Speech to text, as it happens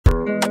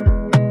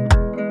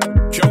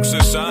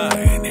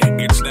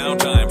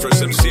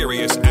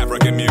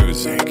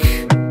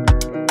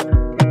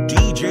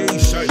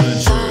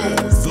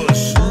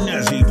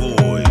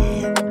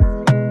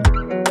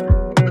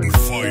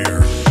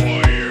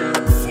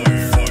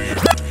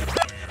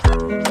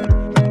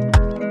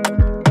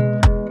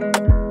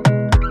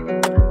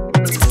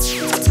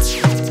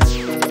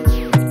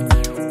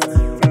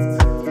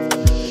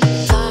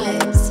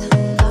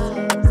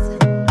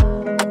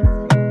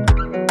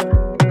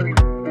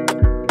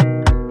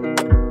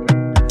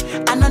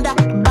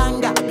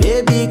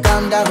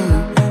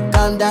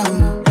calm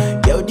down.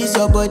 Yo, this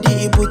your body,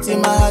 it puts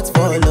in my heart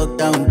for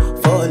lockdown,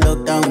 oh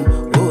lockdown.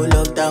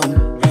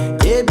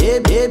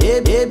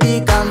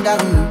 Baby, calm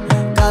down.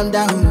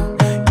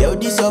 Yo,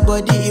 this your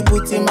body, it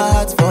puts in my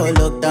heart for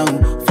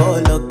lockdown,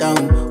 oh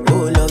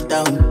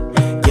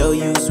lockdown. Yo,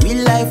 you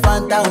sweet life,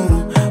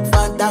 phantom.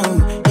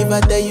 If I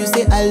tell you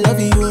say I love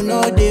you,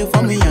 no day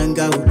for me, young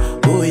girl,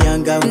 oh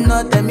young girl.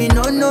 No tell me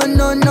no, oh.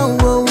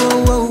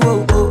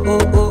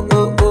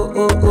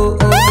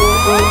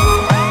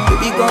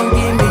 Baby, come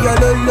give me your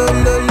lo.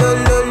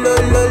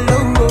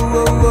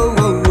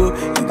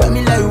 You got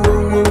me like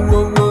whoa.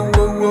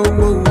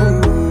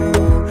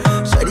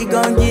 Shawty,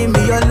 come give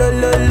me your lo.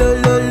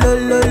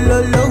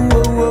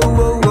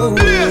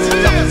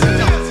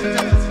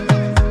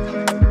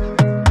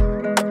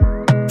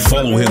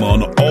 Follow him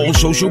on all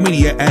social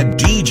media at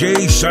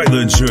DJ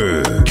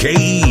Silencer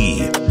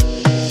KE.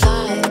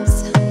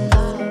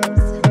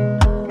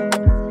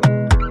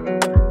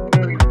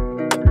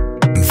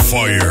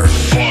 Fire.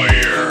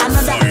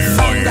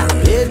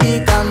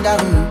 Baby, calm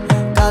down.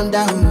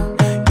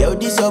 Yo,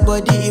 this your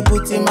body, it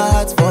puts in my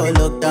heart for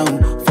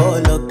lockdown, oh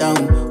lockdown.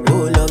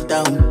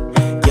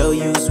 Yo,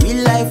 you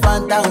sweet life,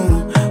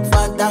 phantom.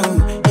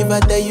 If I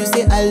tell you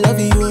say I love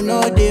you,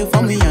 no day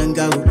for me, young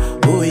girl,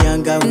 oh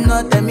young girl.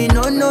 No tell me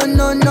no, oh.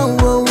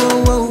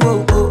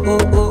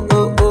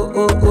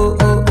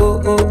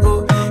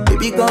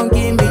 Baby, come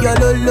give me your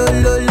lo.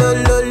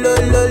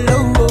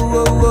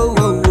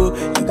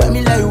 You got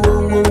me like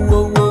whoa.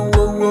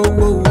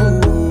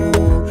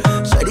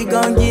 Shawty,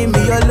 come give me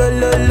your lo.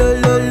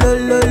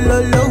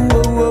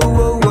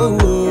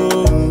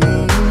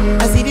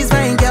 I see this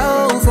fine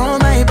girl from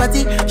my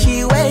party,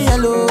 she wear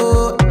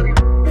yellow.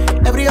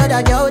 Every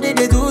other girl they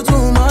do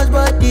too much,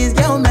 but this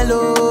girl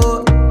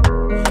mellow.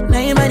 Now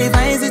in my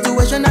divine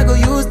situation, I go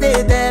use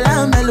they tell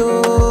I'm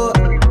mellow.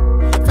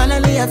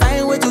 Finally I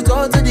find way to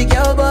talk to the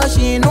girl, but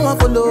she ain't no one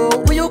follow.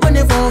 Who you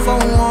gonna phone for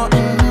one?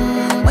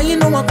 When you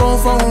know I come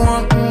for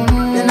one,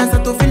 then I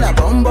start to feel a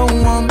bum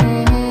one.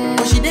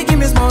 But she dey give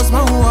me small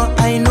one.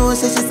 I know,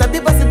 say she sabi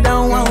pass it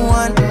down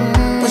one.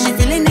 But she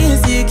feeling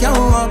insecure,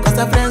 cause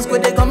her friends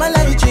could they come a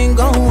light ching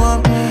go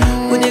on.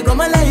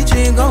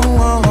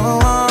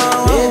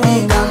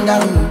 Baby, calm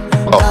down.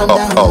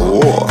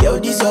 Yo,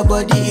 this your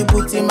body, it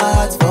puts in my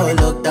heart for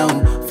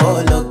lockdown,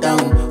 oh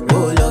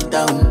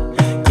lockdown.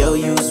 Yo,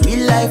 you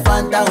sweet life,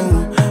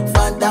 phantom.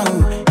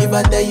 If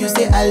I tell you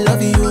say I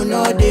love you,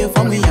 no day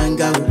for me, young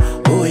girl,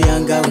 oh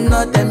young girl.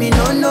 No tell me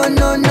no,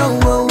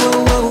 oh.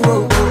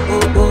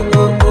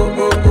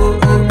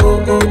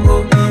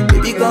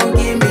 Baby, come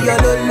give me your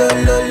lo.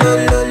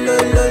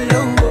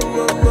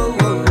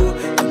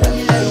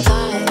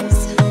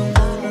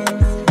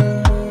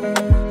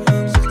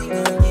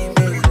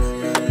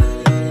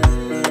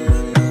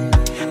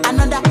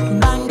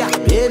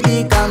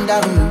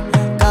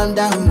 Calm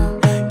down.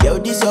 Yo,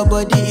 this your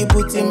body, it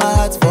puts in my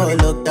heart for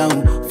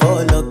lockdown,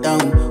 oh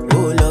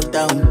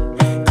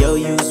lockdown. Yo,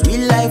 you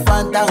sweet life,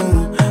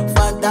 phantom.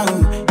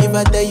 If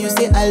I tell you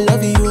say I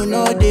love you,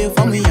 no day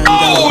for me, young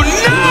girl. Oh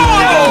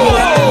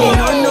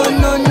no,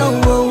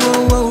 oh.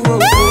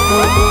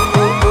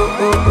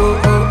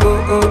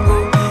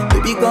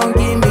 Baby, come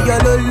give me your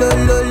lo.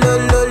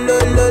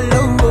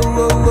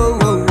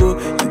 You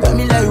got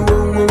me like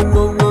whoa.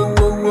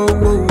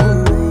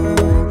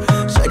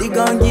 Shawty,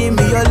 come give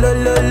me your lo.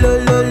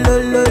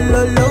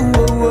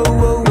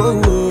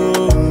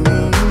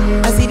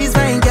 I see this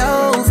fine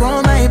girl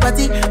from my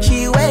party,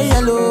 she wear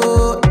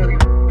yellow.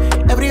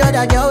 Every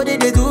other girl they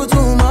do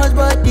too much,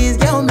 but this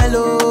girl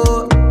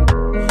mellow.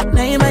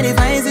 Now in my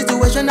divine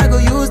situation, I go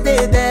use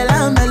they tell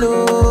I'm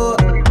mellow.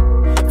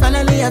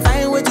 Finally I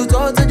find way to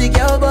talk to the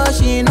girl, but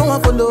she ain't no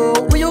one follow.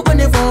 Who you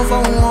gonna phone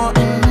for one?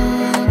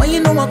 When you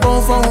know I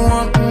come for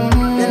one,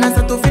 then I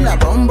start to feel a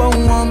bum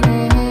one.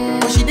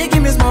 But she dey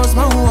give me small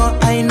one.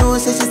 I know,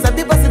 say she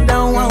sabi pass it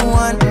down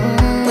one.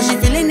 But she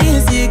feeling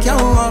insecure,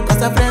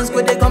 cause her friends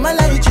could they come a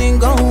light ching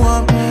go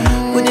on.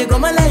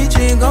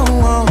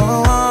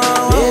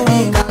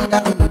 Baby,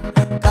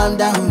 calm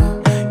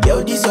down.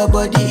 Yo, this your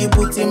body, it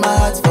puts in my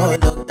heart for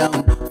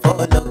lockdown,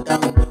 oh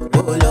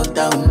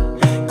lockdown.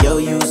 Yo,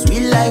 you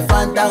sweet life,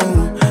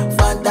 phantom.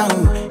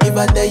 If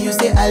I tell you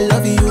say I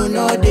love you,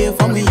 no day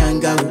for me, young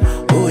girl,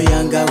 oh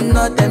young girl.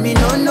 No tell me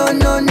no,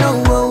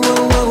 oh.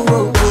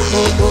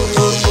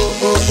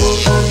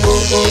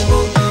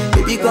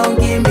 Baby, come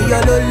give me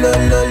your lo.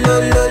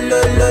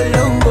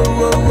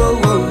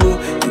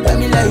 You got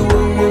me like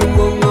whoa.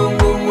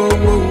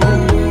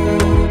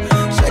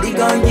 Shawty,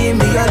 come give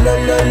me your lo.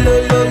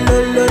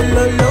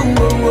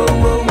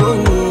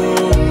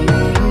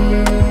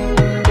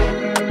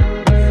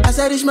 As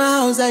I reach my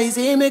house, I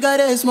see me got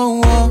a small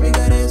wall.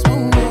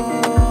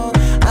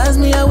 As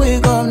me I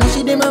wake up, now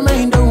she did my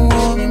mind don't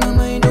walk.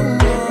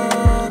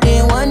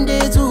 Then one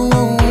day two,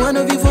 one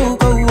of you folk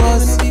go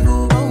was.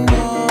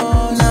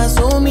 Now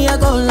so me I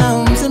go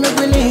down, see me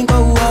willing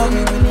go walk.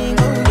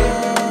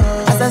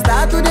 As I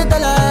start to the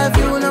life,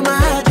 you know my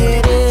heart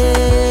it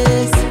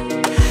is.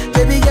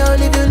 Baby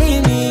girl, if you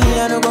leave me,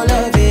 I don't go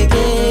love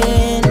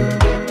again.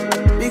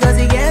 Because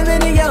you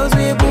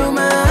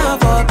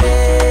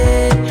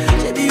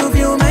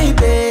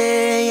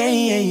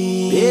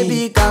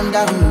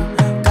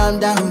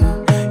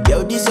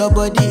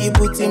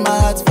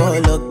heart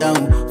for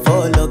lockdown,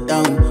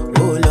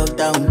 oh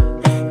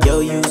lockdown. Yo,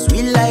 you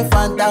sweet life,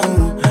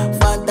 phantom,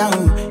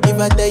 phantom. If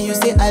I tell you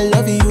say I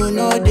love you, you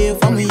know they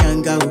for me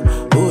young girl,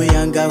 oh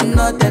young girl.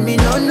 No tell me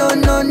no, no,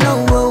 no,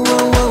 no, oh,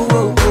 oh,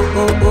 oh, oh,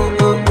 oh, oh,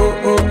 oh, oh,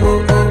 oh,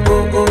 oh, oh,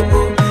 oh, oh,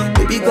 oh.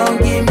 Baby, come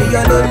give me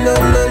your lo, lo,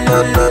 lo, lo,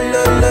 lo,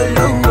 lo, lo,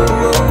 lo, oh,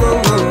 oh,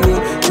 oh, oh, oh.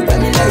 You got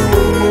me like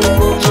oh,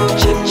 oh, oh, oh,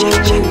 check.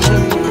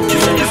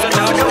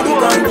 Baby,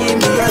 come give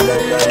me your lo,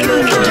 lo, lo,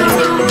 lo,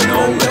 lo, lo,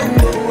 lo.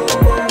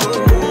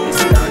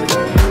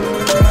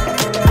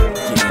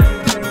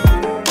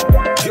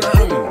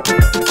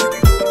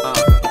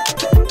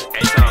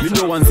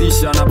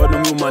 Wanzisha na bado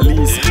mi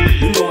umaliza,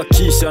 Mindo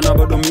wakisha na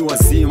bado mi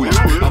wazima.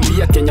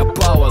 Ambia Kenya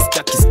Power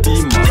staki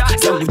stima,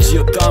 zangu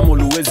jio tamo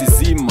luwezi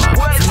zima.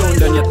 Flow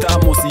ndani ya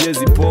tamo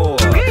siyezi poa,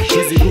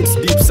 hizi roots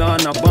deep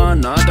sana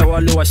bana. Hata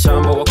wale wa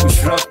shamba wa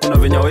kushrap kuna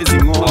venya wezi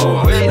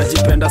ngoa.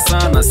 Najipenda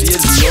sana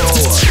siyezi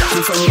yoa.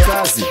 Nifanyi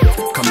kazi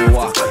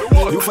kamewaka,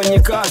 nifanyi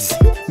kazi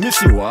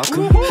misi waka.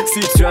 Si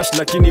trash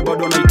lakini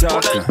bado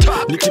naitaka.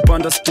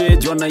 Nikipanda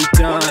stage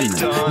wanaitana,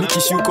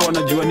 nikishuka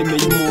wanajua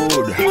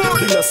nimeimoda.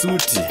 Bila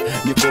suti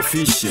niko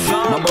official,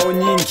 mabao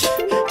nyingi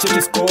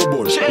cheki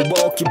scoreboard,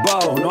 ubao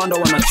kibao naanda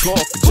wanachok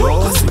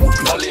jo.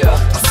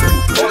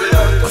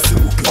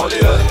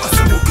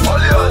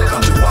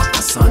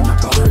 Kamewaka sana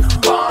bana,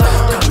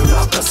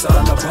 kamewaka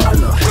sana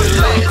bana.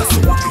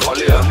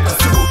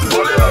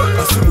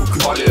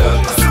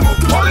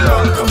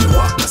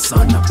 Kamewaka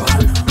sana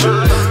bana,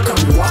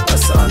 kamewaka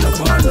sana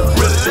bana.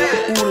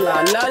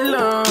 Ula la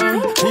la,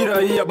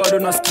 hiraia bado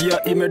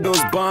nasikia imedos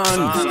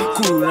ban.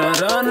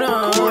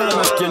 Kurarana,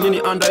 nasikia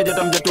nini anda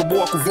ejata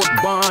mjatoboa kuvote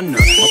ban.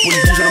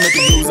 Mapolitician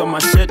wametugeuza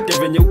mashete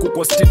venye huku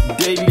kwa street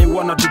daily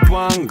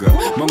wanatupanga.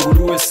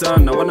 Manguruwe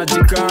sana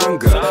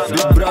wanajikanga,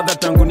 big brother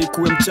tangu ni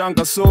kuwe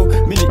mchanga. So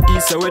mini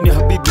Isa weni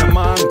Habib na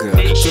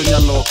Manga. Sonya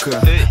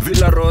Loka,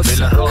 Villa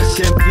Rosa,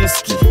 Camp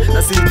Whiskey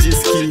na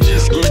Sinjiski,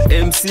 God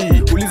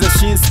MC, uliza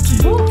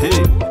Shinski.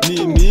 Hey,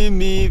 ni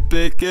mimi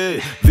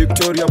peke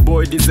Victoria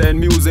Boy design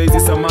miuza hizi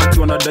samaki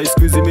wanadai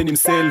squeezy mini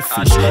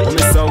mselfish.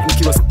 Wamesahau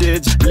kukiwa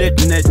stage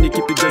late night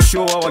nikipiga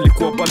show,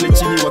 walikuwa pale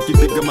chini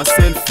wakipiga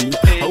maselfie.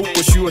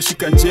 Hauko sure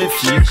shika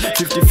njefi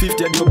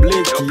 50-50 adio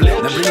Blakey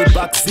na bring it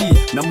back Z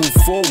na move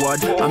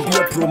forward. Ambia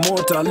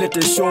promoter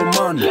lete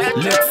showman,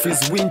 let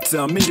fizz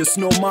winter minyo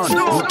snowman.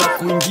 Uta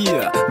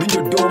kuingia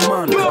minyo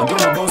doman,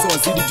 ambia mabounce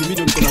wazidi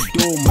jumido niko na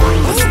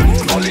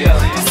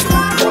doman.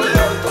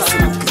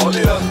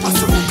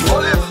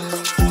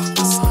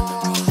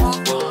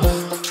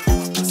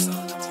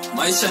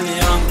 Maisha ni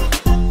yangu,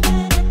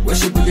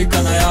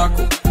 weshugulika na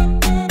yako.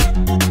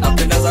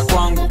 Napenda za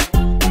kwangu,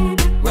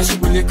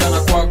 weshugulika na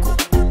kwako.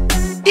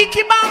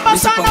 Ikibamba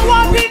sana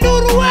wapi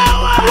nuru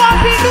wewe,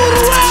 wapi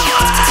nuru wewe.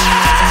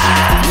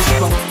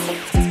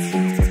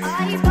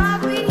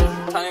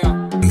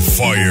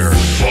 Fire,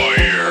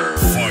 fire,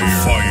 fire,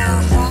 fire.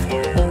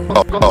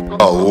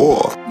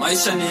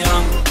 Maisha ni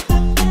yangu,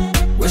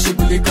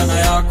 weshugulika na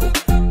yako.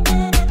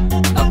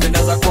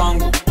 Napenda za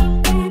kwangu,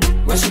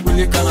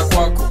 weshugulika na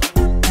kwako.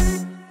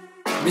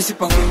 Misi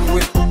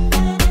pangwingwe,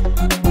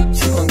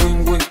 si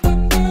pangwingwe,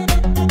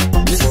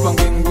 misi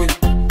pangwingwe,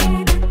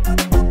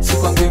 si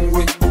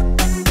pangwingwe,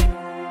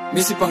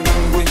 misi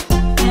pangwingwe,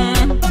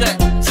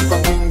 si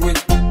pangwingwe,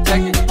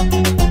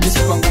 misi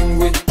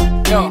pangwingwe,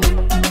 yo,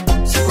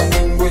 si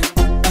pangwingwe.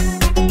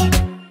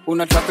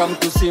 Unataka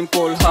mtu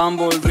simple,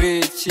 humble,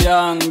 rich,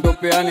 young,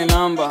 dopeane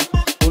namba.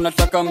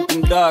 Unataka mtu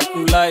mdark,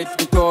 mlight,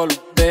 mtall,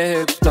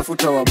 behe,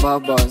 tutafuta wa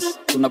babas.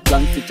 Tuna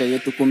plan future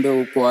yetu kumbe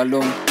uko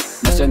alone.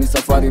 Maisha ni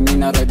safari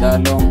mina ride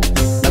along.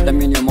 Labda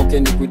mini moke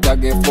ni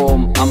kuitage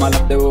form, ama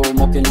labda wewe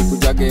moke ni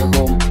kujage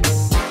home.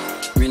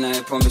 Mina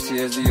epombe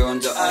siezi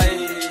onja,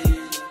 ai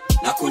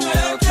nakunya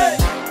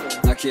yote,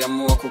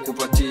 nakiamua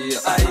kukupatia,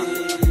 ai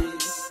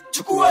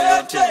chukua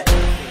yote.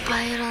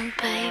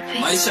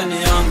 Maisha ni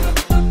yangu,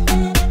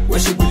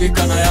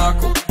 weshugulika na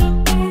yako.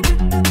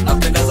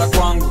 Napenda za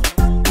kwangu,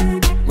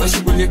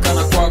 weshugulika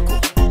na kwako.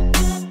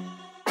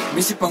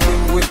 Misi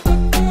pangwingwe,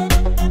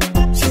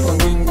 si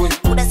pangwingwe,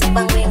 si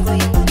pangwingwe,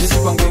 si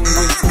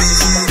pangwingwe,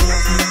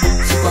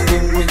 misi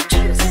pangwingwe,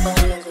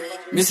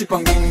 si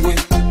pangwingwe,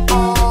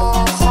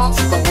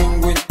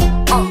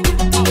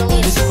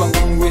 misi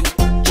pangwingwe,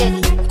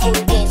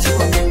 si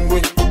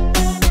pangwingwe.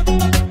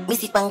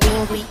 Misi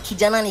pangwingwe,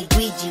 kijana ni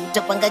gwiji.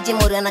 Utapangaje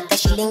mora na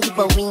kashilingi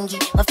kwa wingi.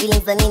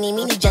 Mafeelings za nini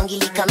mini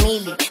jangili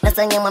kamili.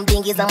 Nasanya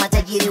mambingi za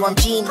matajiri wa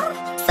mjini.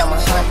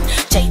 Samahani,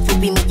 chai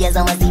fupi mija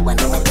za maziwa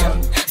na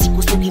matamu.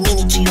 Sikusugi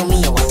mini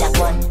triumia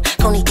watakwan.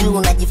 Kauni juu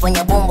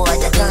unajifanya bombo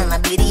wajakana.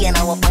 Biria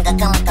na wapanga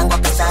kama kangwa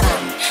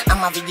kasarani.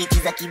 Ama vijiti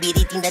za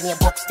kibiriti ndani ya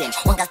box them.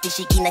 Wanga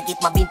stishiki na get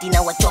mabinti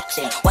na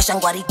wachokse.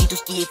 Washangwariti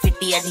tusikie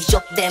fiti ya di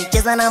shock them.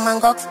 Cheza na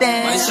mangox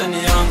them. Maisha ni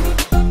yangu,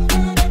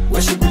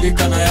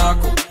 weshugulika na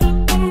yako.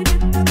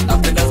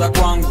 Napenda za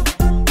kwangu,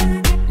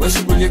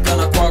 weshugulika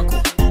na kwako.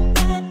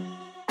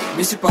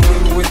 Misi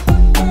pangwingwe,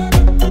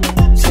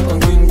 si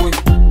pangwingwe,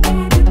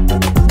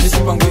 misi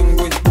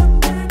pangwingwe,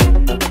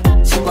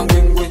 si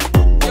pangwingwe,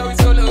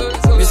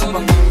 misi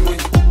pangwingwe,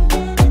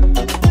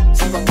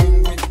 si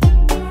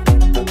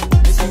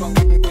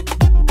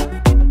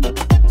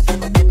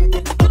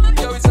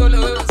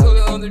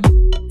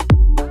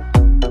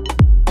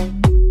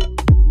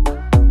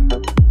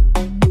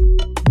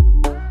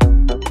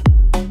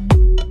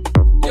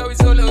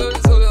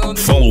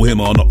him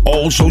on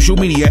all social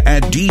media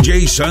at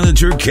DJ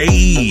Silencer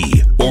KE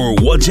or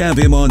WhatsApp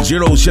him on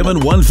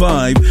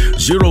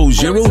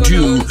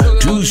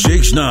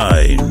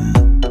 0715-002-269.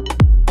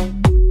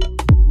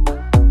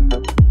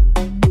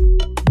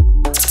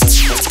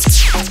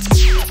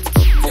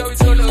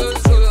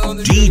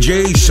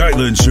 DJ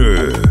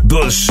Silencer,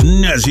 the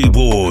snazzy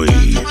boy.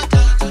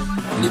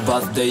 Ni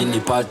birthday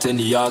nipate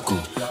ni yako,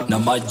 na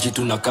maji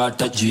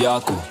tunakata juu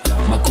yako,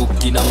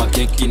 makuki na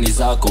makeki ni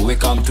zako,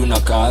 weka mtu na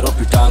karo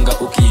pitanga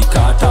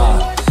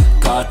ukikata.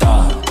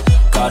 Kata,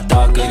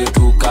 kata kere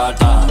tu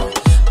kata,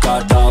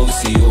 kata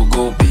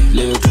usiogope,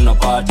 leo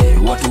tunapate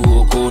watu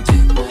okote.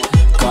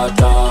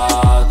 Kata,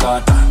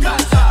 kata,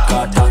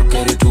 kata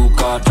kere tu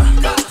kata,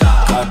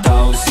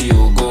 kata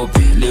usiogope,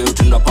 leo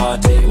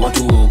tunapate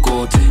watu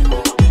okote.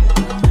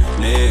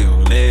 Leo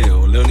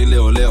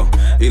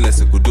ile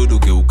siku dudu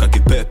geuka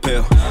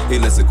kipepeo,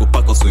 ile siku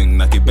pako swing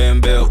na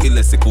kibembeo,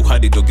 ile siku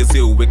hadi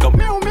dogezi uweka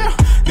meow meow.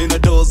 Nina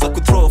doza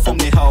kuthrow from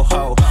me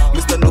how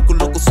Mr.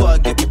 Loku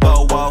swag ya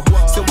kibao wow.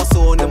 Sio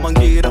masone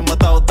mangira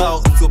madao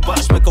so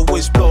bash make a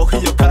wish blow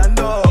hiyo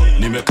kando.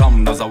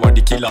 Nimekam na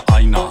zawadi kila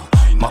aina,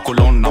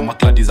 makolon na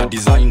makladi za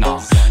designer.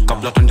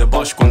 Kabla twende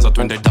bash kwanza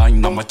twende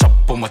dine,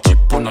 machapo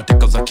machipo na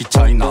teka za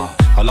kichina.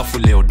 Alafu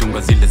leo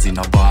dunga zile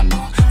zinabana,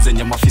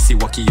 zenye mafisi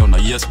wakiona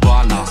yes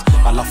bana.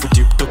 Alafu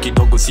tipto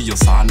kidogo siyo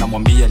sana,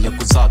 mwambie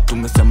aliyekuzaa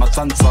tumesema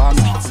sana.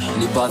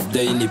 Ni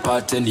birthday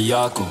nipate ni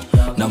yako,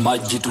 na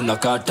maji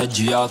tunakata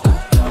juu yako,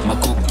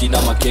 makuki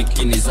na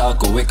makeki ni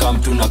zako, weka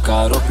mtu na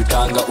karo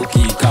pitanga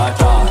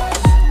ukikata.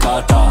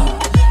 Kata,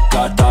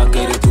 kata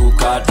kere tu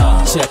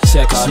kata, check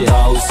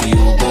kata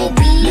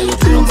usiogope, leo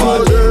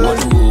tunapate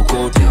watu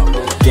okote.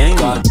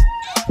 Gang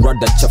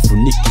rada chafu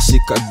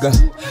nikishikaga,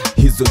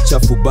 hizo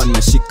chafu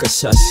bana shika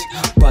shashi,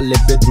 pale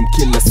bedroom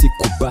kila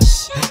siku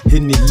bash.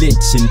 Hini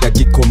lynch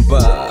ndagi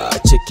komba,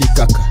 cheki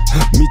kaka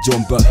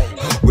mijomba,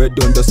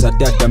 wedondo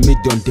sadada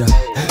midonda,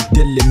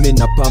 dele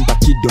mina pamba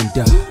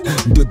kidonda,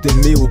 ndode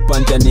mi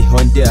upanda ni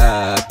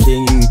Honda.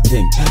 King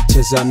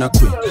cheza na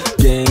queen,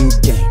 gang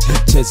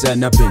cheza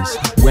na Benz,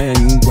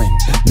 weng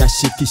na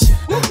shikisha,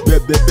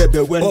 bebe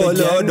when oh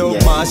Lord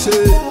of mercy,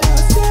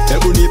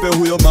 hebu nipe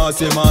huyo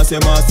mase,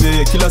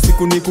 kila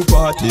siku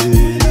nikupate,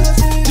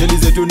 jeli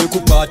zetu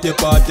nikupate,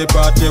 kwa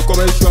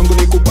maisha yangu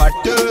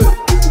nikupate,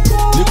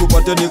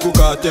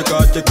 nikukate,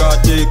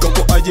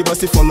 koko aji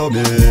basi follow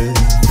me,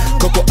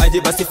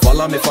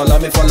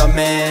 follow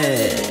me,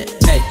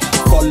 hey,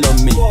 follow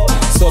me,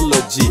 solo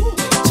G,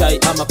 chai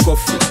ama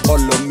coffee,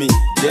 follow me,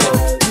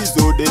 yeah,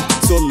 Izode,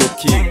 solo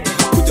king,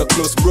 kuja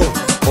close bro,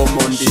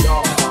 Omondi,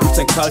 roots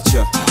and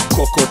culture,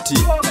 kokoti,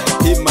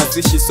 hii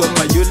mazishi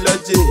soma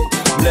eulogy,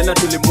 mlena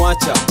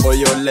tulimwacha,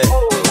 oyole,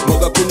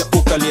 moga kunya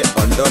ukalie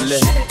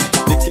ondole,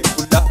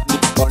 nikikula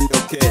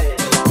nikondoke,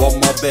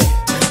 wamabe,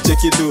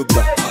 cheki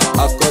duda,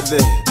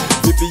 akode,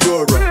 vipi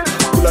yora,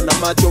 kula na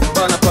macho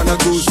pana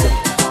guza,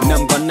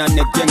 namba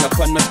 8 genga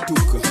pana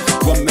tuka,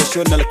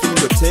 wameshona lakini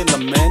ndo tailor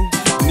man,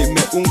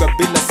 nimeunga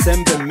bila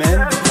sembe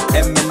man,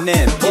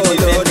 M&M, oh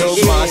Lord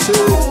of mercy,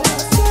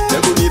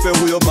 hebu nipe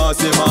huyo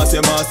mase,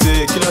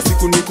 kila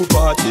siku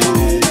nikupate,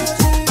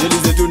 jeli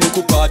zetu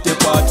nikupate,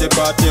 kwa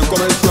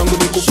maisha yangu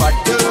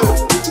nikupate,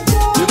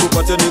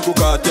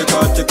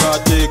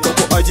 nikukate,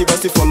 koko aji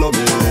basi follow me,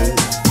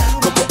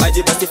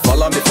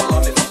 follow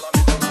me.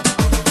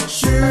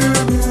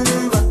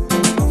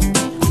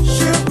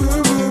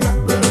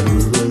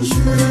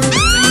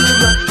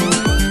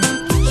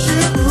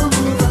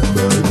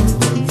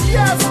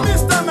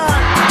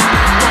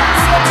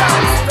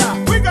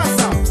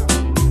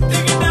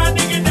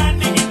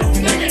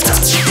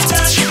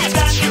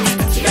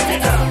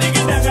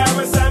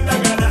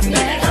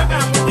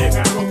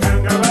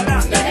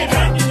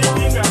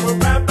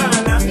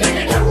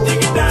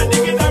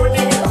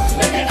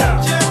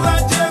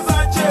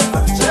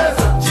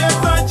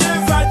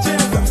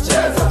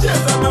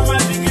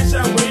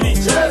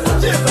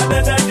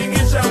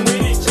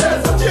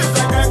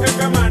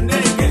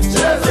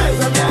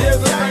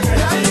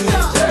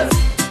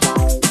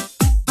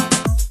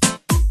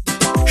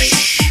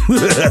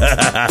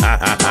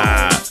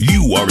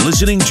 You are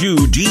listening to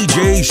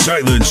DJ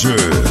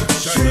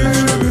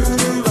Silencer.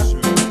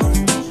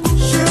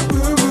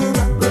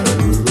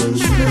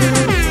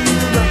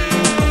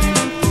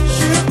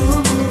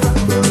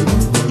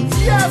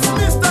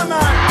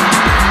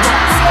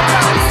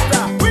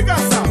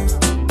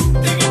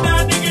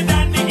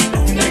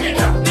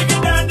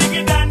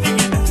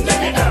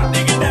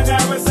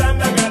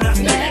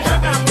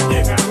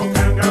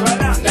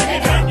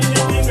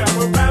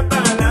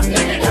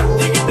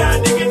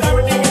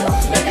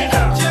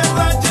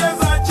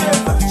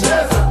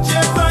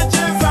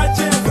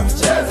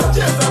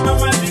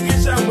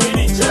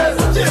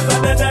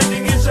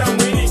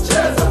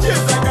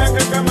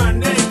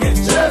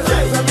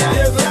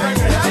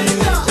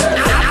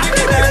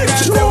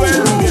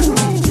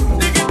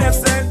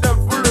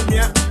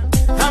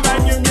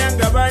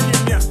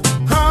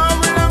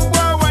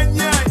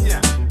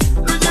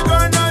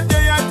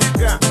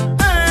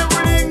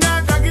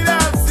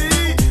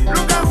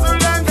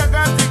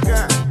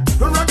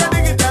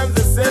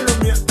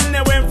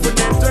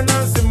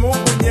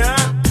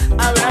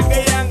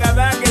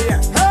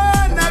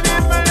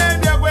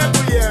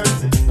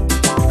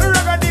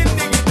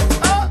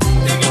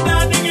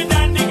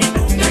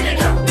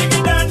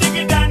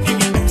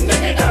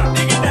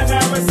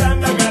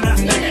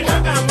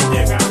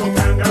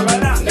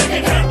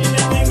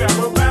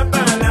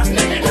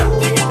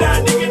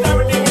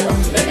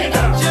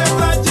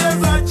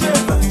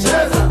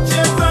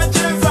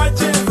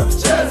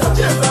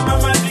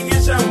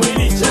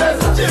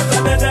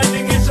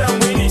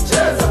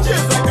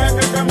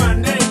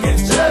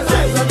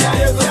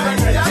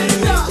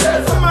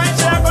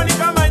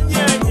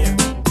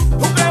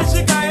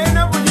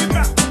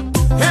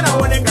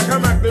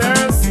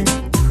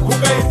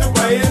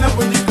 ukaitupa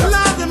inavunjika.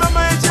 Lazima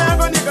maisha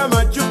yako ni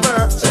kama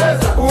chupa,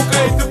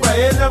 ukaitupa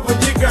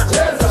inavunjika.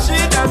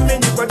 Shida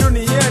mingi kwa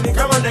dunia ni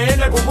kama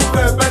naenda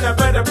kukupa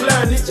bada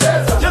plani.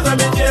 Cheza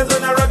michezo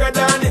na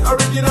ragadani,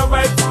 original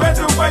vibes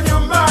wetu kwa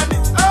nyumbani.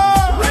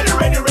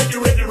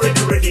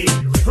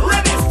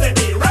 Ready,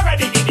 steady, raga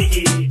digi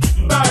digi.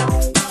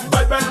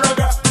 Bad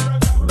raga,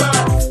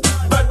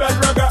 bad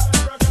raga.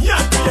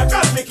 Yankee, you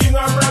got me king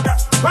of raga.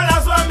 But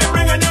that's why me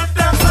bring a new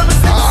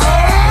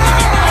dance.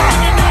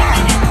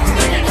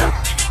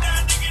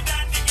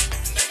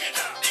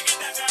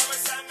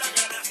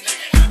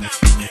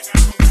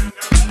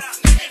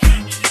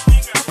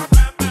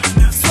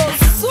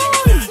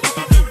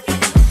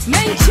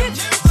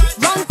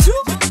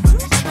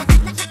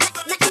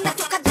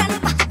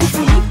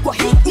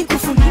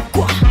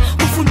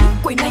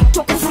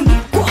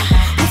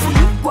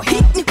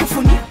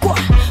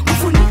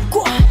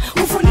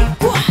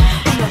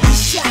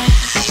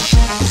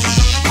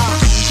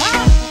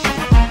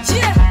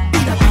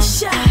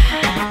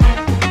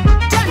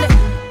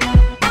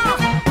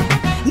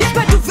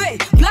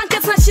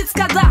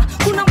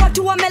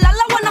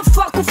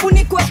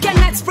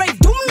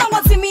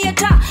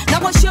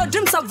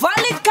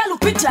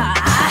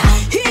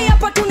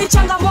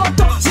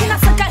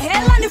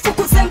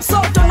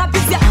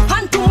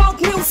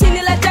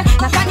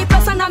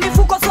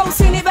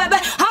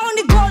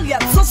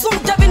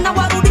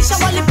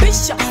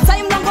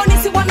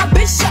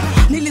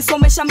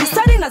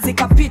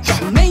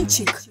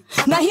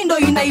 Na hii ndo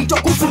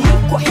inaitwa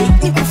kufunikwa. Hii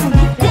ni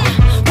kufunikwa.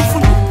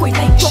 Kufunikwa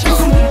inaitwa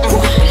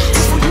kufunikwa.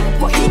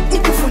 Kufunikwa hii ni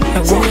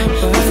kufunikwa.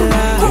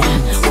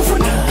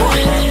 Kufunikwa.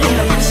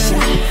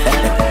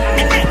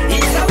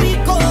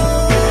 Awicko.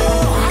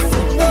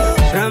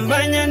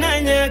 Rambanya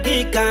na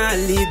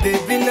nyakikali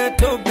baby na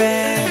tobe.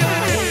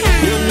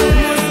 Yono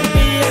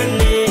mosipia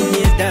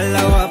nenye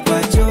dala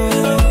wapacho.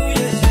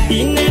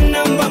 Ine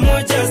namba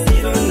moja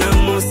siro na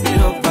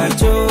mosiro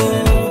pacho.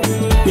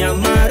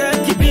 Nyamara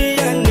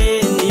kibia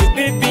neni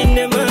baby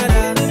ne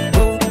mara.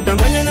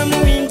 Rambanya na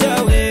muinja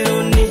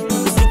weroni,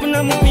 usiku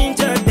na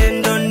muinja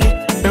dendoni.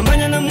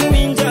 Rambanya na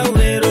muinja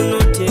werono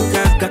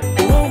tekaka.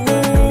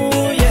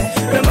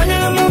 Yeah. Rambanya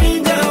na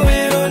muinja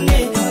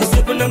weroni,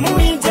 usiku na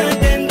muinja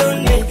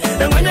dendoni.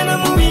 Rambanya na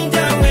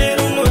muinja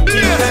werono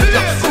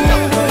tekaka.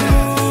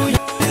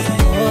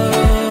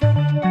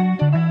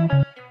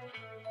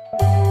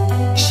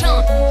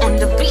 Sean on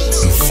the beat.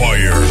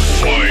 Fire.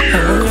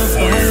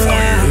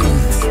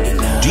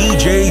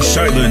 DJ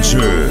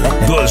Silencer,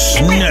 the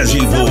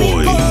Snazzy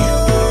Boy.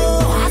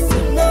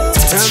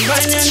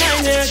 Rambanya na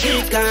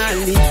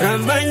nyakikali,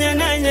 Rambanya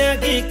na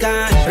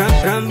nyakikali,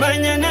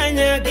 Rambanya na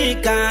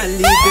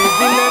nyakikali,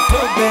 baby na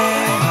tobe.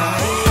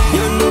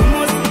 Yono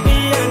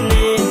mosipia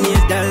nenye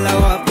dala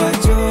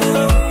wapacho.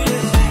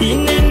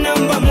 Ine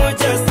namba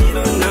moja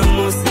siro na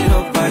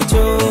mosiro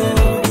pacho.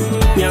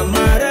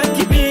 Nyamara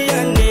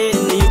kibia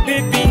neni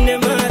baby ne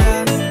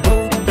mara.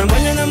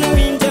 Rambanya na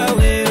muinja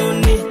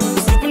weroni,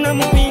 usiku na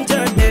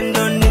muinja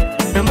dendoni.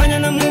 Rambanya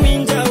na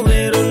muinja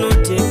werono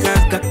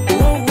tekaka.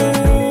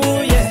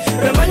 Yeah.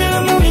 Rambanya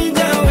na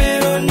muinja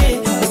weroni,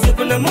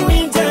 usiku na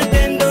muinja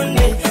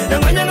dendoni.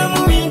 Rambanya na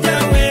muinja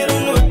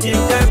werono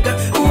tekaka.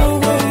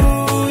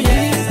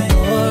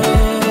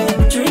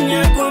 Yeah.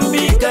 Chunya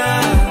kumbika.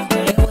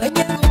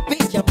 Wanya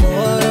kupicha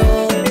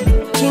moyo,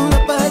 chima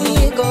pari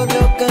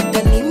godoka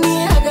kanini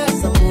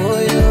agasa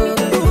moyo.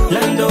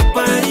 Lando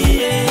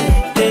parie,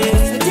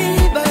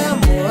 Sitiba ya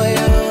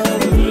moyo,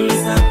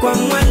 misa kwa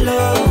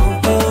mwalo.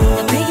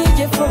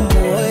 napigije for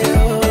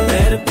moyo.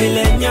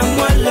 Perpile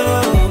nyamwalo.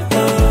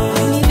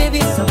 Ni baby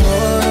sa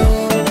moyo,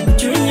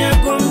 Chunya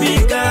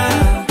kumbika.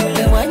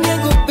 wanya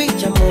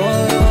kupicha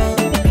moyo,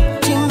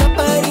 chima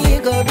pari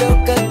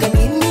godoka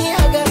kanini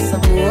agasa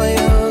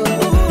moyo.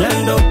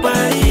 Lando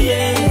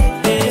parie,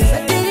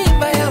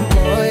 Sitiba ya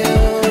moyo,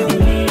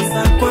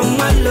 misa kwa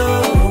mwalo.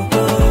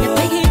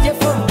 napigije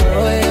for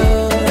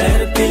moyo.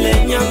 Perpile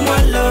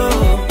nyamwalo.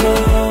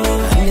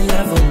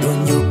 Lavo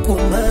donyo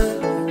kuma,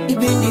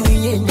 ibendi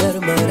wiye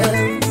nyarmara.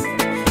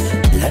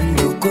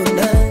 Lando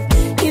kona,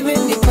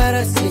 ibendi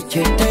para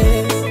sechete.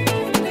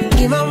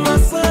 Imama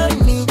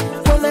sani,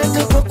 kona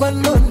kako kwa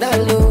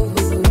nondalo.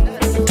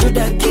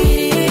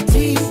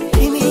 Tudakiti,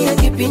 imi ya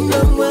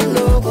kipinda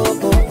mwalo.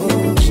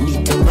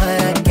 Chinito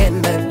mara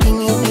kenda,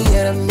 ingini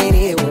yara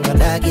miri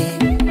wakadagi.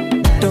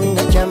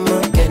 Tonga chamo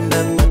kenda,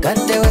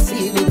 makate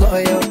wasivi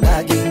goyo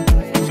kagi.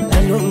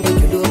 Nalungu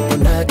judo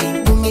ponagi,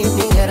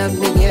 ingini yara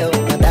miri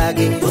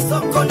wakadagi.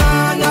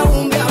 Usokona na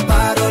umbe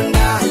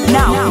aparonda.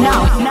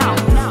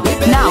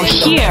 Now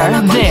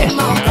hear this.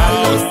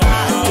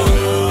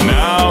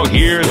 Now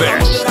hear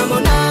this.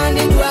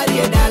 Ramonani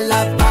duarie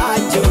dalla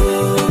pacho.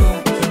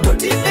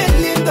 Toti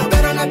belindo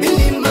pero na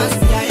bilimas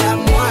ya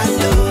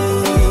mwalo.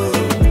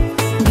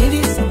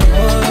 Baby sa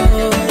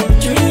moyo,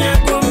 Chunya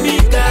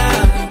kumbika.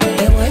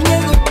 wanya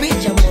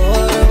kupicha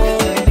moyo.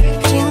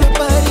 Chima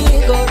pari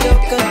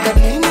godoka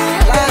kanini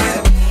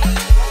agasa.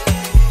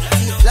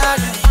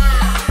 Laga.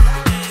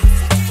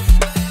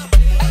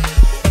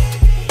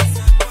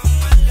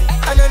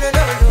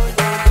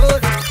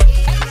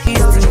 No.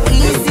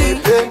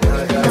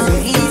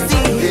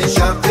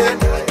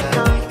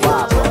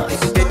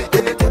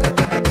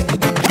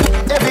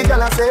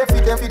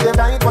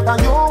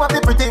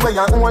 way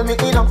you hold me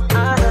in up.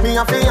 Me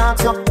a fi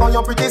ask you, how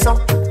you pretty so?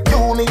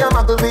 You me a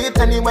muggle with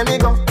anywhere me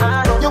go.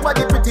 You are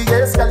the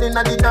prettiest girl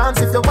inna the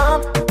dance. If you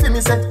want, feel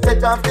me say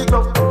take off the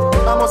glove.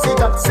 I must see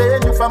God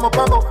send you from up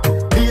above.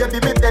 Baby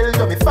me tell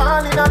you me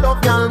fall in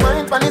love. Girl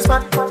mind pon this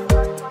fat,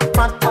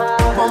 fat,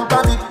 bump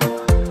a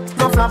bit.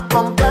 No flap,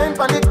 bump blind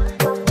pon it.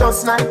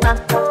 Just like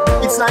that,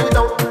 it's slide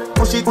out.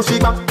 Push it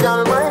back,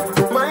 girl mind,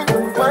 mind,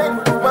 mind,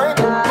 mind,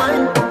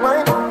 mind,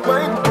 mind,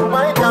 mind,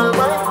 mind, girl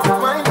mind,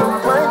 mind,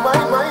 mind,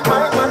 mind, mind,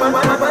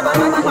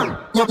 mind, mind.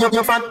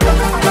 You fat.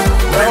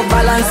 Well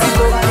balance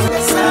it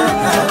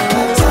up.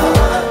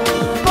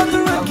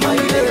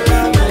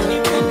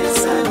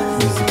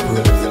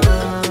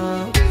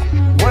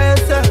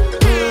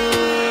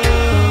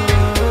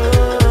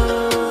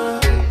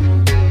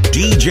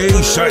 DJ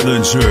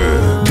Silencer,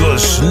 the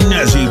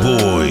Snazzy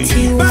Boy.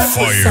 Fire,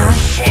 fire,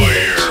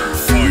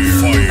 fire,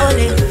 fire.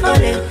 Ole,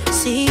 ole,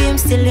 see him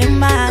still in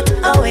my heart.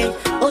 Away,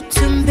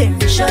 Otumbe,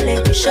 surely,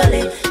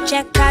 surely.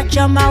 Check out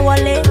your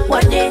wallet,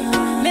 what day?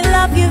 Me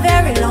love you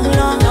very long,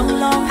 long, long,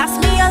 long. Pass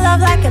me your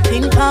love like a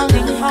ping pong,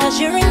 ping pong. Cause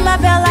you ring my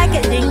bell like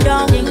a ding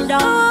dong, ding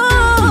dong.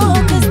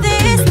 Oh, cause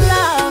this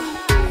love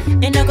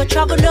ain't no go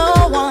trouble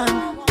no one.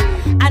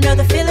 I know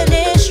the feeling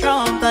is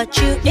strong, but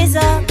you is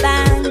a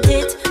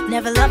bandit.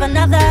 Never love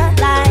another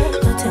lie.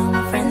 Go tell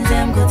my friends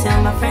them, go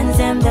tell my friends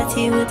them that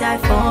he would die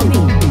for me.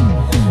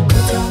 Go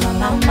tell my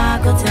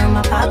mama, go tell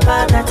my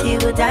papa that he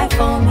would die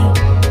for me.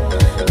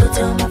 Go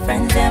tell my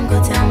friends them,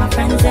 go tell my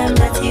friends them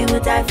that he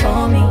would die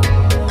for me.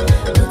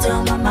 Go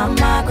tell my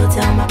mama, go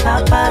tell my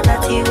papa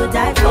that he would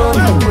die for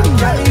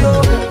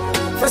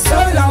me. For so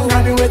long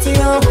I've been waiting,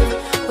 yo.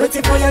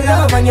 Waiting for your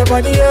love and your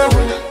body, yo.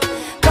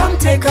 Come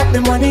take up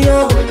the money,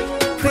 yo.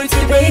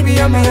 Pretty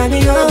baby, I'm a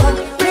honey, yo.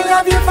 We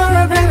love you for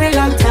a very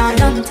long time,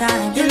 long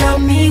time. You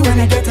love me when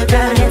I get a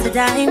dime, get a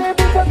dime.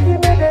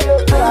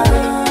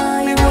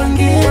 Me won't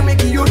give, when me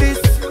give you this,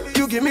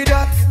 you give me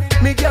that.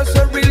 Me girl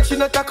so real, she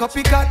not a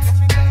copycat.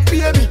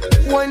 Baby,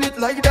 whine it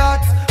like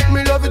that.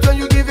 Me love it when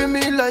you giving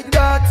me like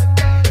that.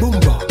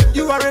 Boomba,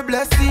 you are a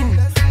blessing.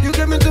 You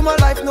came into my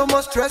life, no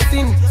more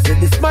stressing. Say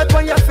the smile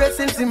on your face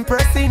seems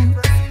impressing.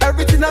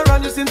 Everything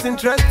around you seems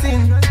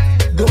interesting.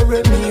 Do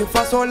re mi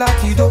fa sol la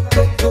ti do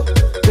do do.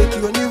 Take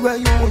you anywhere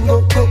you want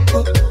go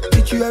go go.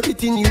 Teach you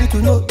everything you need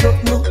to know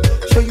no.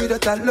 Show you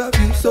that I love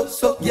you so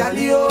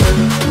yali yo. I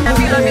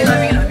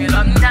love you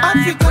long time.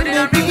 African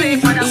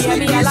baby, Sweet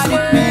me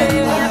like me.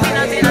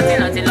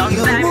 Nothing long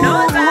time,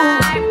 no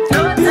time,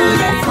 no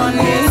time. For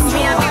me,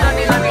 me I love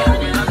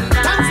you long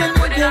time.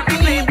 Put it on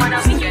replay, wanna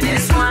see you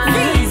this one. Me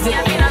I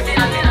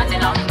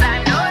nothing long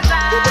time, no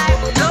time,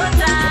 no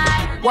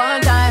time.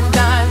 One time,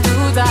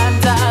 two time.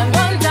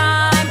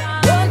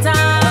 One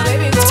time,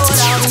 baby go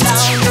down,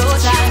 no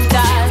time.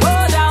 Go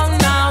down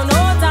now, no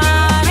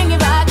time. Bring it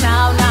back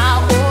now.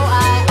 Oh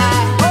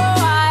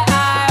I.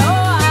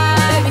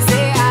 Baby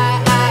say I.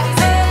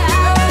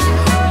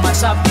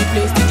 Mash up the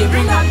place, DJ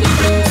bring up the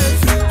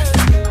place.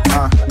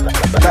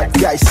 Bad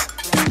guys,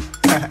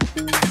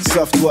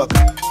 soft work.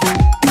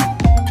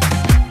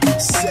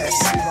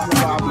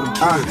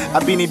 I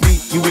been a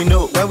beat, you will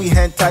know when we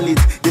handle it.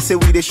 They say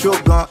we the show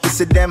gun, it's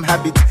a damn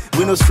habit.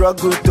 We no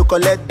struggle to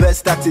collect best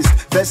status.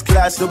 First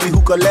class, no be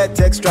who collect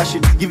extra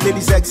shit. Give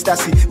ladies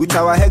ecstasy with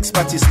our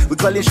expertise. We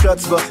call it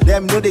shots, but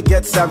them know they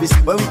get service.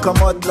 When we come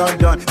out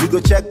London, we go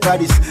check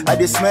Paris. I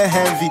dey smell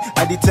envy,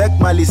 I detect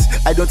malice.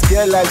 I don't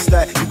care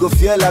lifestyle, you go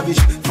feel lavish.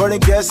 Foreign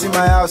girls in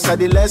my house, I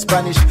dey learn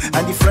Spanish.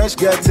 And the French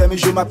girl tell me,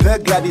 je m'appelle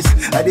Gladys.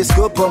 I dey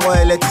scope on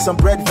my let some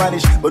bread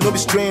vanish. But no be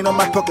strain on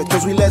my pocket,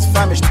 cause we less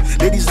famished.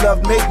 Ladies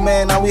love make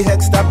men and we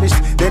established.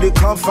 Then they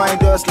come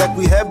find us like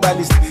we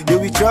herbalist. They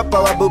we chop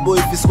our bobo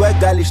if it's well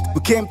garnished.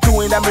 We came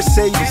through in that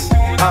Mercedes.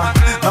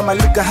 Mama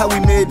look at how we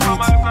made it.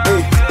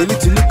 Hey, they need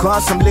to look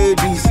on some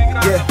ladies.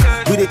 Yeah,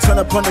 we they turn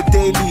up on the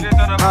daily.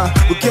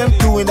 We came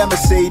through in that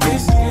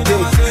Mercedes.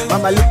 Hey,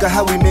 mama look at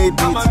how we made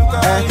it.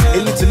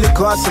 They need to look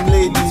on some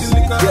ladies.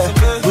 Yeah,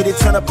 we they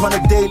turn up on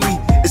the daily.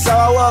 It's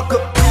how I walk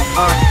up.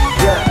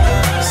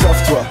 Yeah,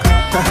 soft walk.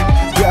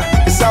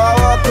 Yeah, it's how I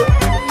walk up.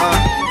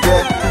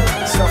 Yeah,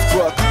 soft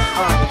walk.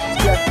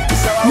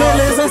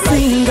 Meleza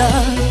singa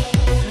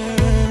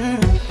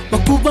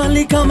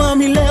wakubali kama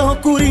mileo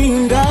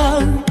kuringa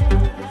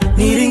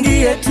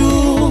niringie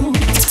tu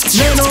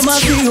neno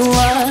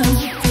maziwa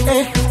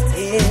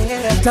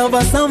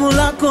tabasamu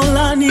lako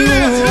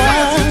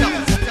laniua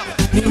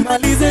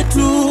nimalize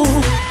tu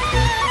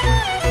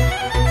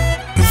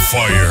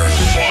Fire.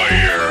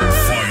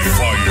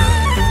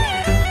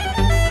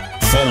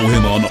 Follow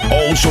him on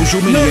all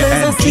social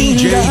media at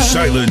DJ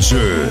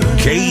Silencer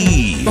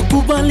KE.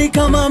 wakubali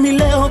kama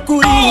mileo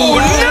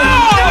kuringa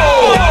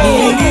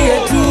niringie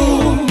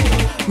tu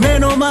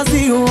neno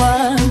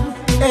maziwa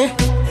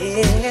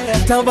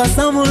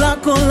tabasamu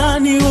lako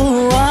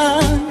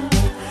laniua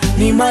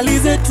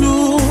nimalize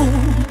tu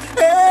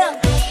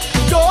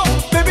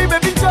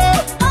baby jo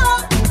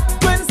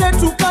kwenze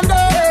tukande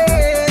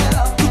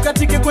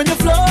tukatike kwenye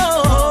flow.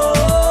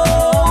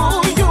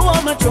 You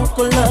are my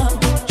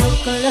chocolate,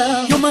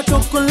 you're my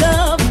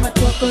chocolate.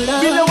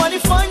 Vile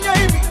wanifanya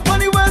hivi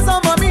waniweza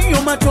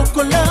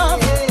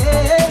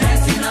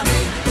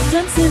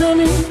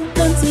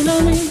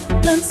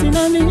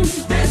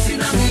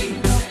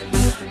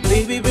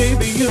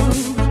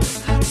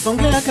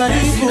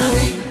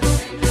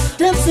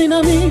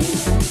on me,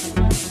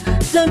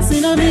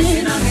 dancing on me.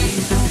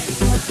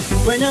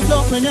 When you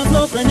flow, when you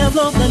flow, when you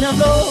flow, when you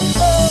flow.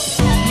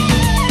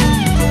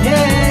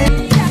 Yeah.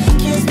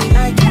 Kiss me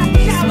like that,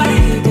 kiss me,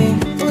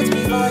 put me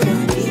for your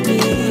baby.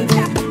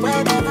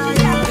 Wherever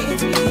you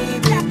meet me,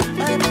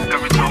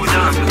 every time we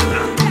dance,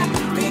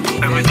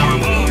 every time we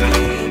move,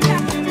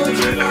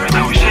 every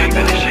time we shake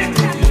that shit,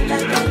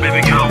 baby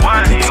girl, why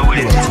are you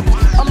with?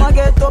 I'ma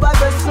get to back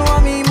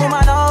with me,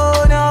 mama, no.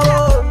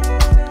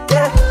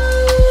 Yeah,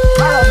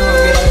 I don't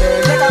get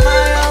it. Take a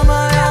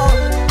mile,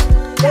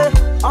 yeah,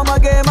 I'ma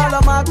get my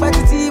love, my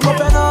petty, but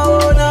no.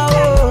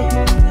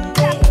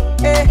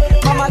 Hey,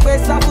 mama, get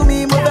some for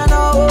me, but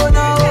no.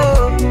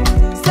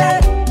 Say,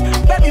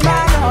 baby,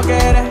 man, no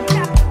get it.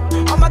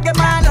 I'ma get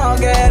mine, no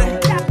get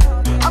it.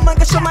 I'ma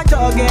get show my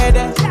dog get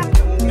it.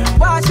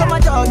 Why show my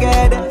dog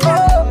get it?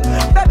 Oh,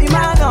 baby,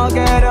 man, no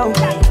get it.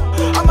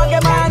 I'ma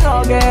get mine,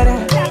 no get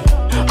it.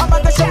 I'ma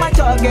get show my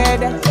dog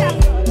get it.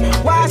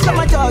 Why show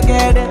my dog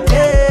get it?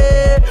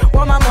 Hey,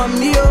 want my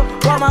mommy, oh,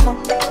 want my mom,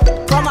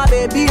 want my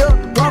baby, oh,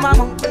 want my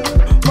mom,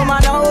 mama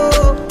no,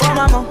 want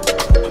my mom,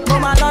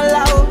 mama no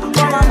la, oh,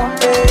 want my mom,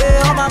 hey,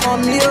 want my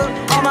mommy, oh,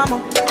 want my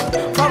mom,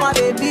 want my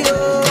baby, oh,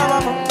 want my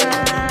mom,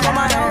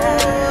 mama no,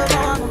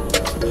 want my mom.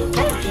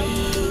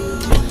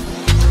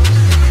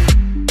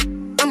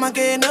 I'ma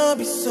get no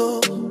be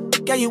so,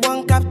 girl you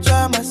won't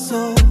capture my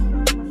soul.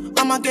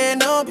 I'ma get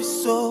no be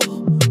so,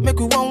 make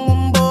we one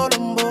wumbo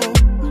lumbo.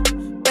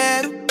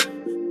 Better,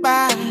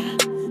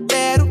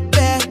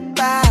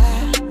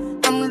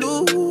 I'm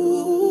loose.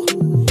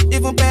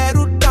 Even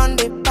better done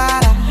the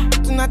para.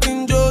 Tonight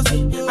in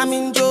Josie, I'm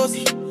in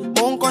Josie.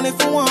 Won't call it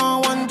for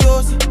one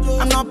Josie.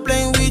 I'm not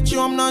playing with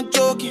you, I'm not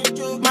joking.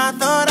 My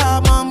thought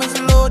of mom is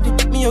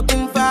loaded. Me you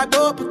can fuck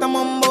up, but I'm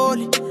on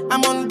molly.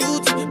 I'm on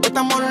duty, but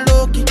I'm on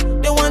low-key.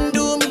 They want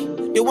do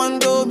me, they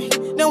want do me.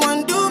 They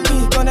want do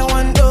me, cause they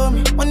want do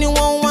me. When you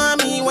won't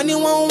want me, when you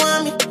won't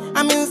want me,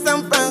 I'm in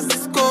San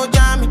Francisco,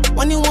 Jammy.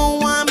 When you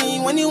won't want me,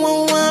 when you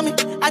won't want me,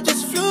 I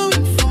just flew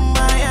in from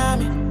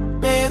Miami.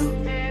 Peru,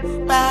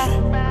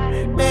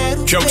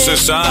 Jokes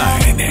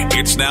aside,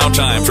 it's now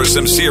time for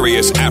some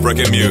serious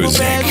African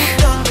music.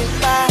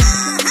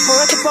 Pour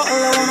out the bottle,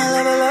 I wanna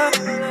level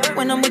up.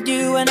 When I'm with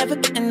you, I never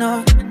get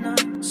enough.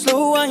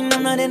 Slow wine,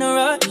 I'm not in a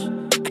rush.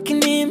 I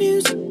can hear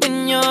music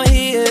when you're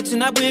here.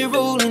 Tonight we're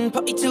rolling,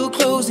 party till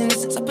closing.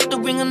 Since I put the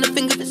ring on the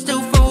finger, it's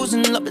still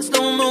frozen. Love in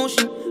slow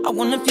motion, I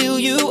wanna feel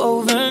you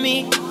over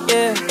me,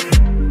 yeah.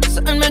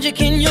 Something magic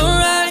in your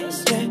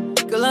eyes, yeah.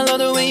 Girl, I love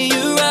the way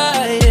you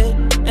ride it.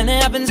 And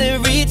it happens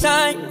every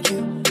time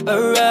you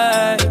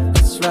arrive,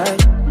 that's right.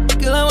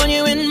 Girl, I want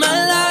you in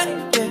my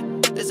life, yeah.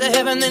 There's a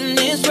heaven and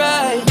it's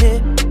right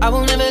here, yeah. I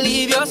will never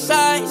leave your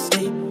side,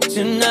 stay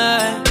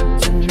tonight,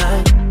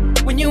 tonight.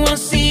 When you won't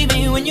see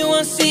me, when you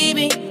won't see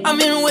me, I'm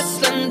in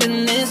West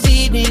London this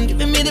evening.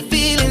 Giving me the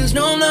feelings,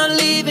 no I'm not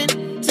leaving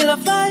till I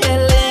fly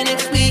LA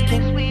next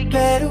weekend.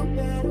 Peru,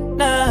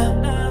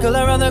 nah, girl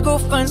I'd rather go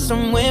find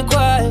somewhere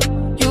quiet.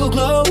 You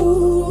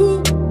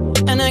glow,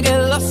 and I get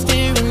lost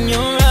here in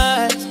your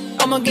eyes.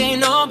 I'm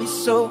again, I'll be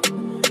so,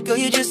 girl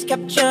you just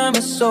capture my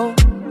soul.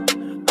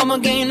 I'm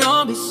again,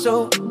 I'll be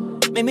so,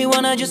 make me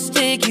wanna just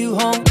take you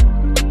home.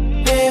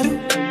 Peru,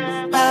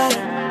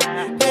 para,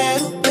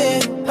 Peru,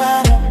 Peru,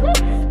 para.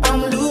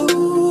 I'm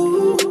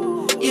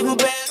loose, even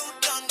better.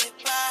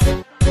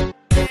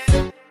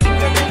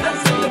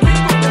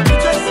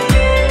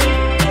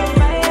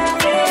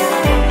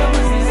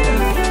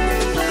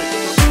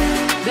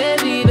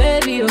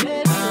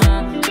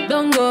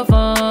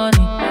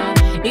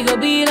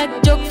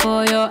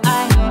 For your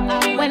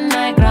eye, when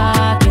I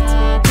grab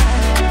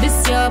it,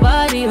 this your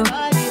body, oh,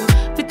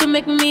 fit to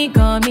make me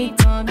come it.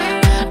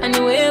 And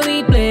the way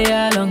we play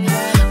along,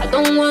 I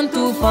don't want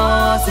to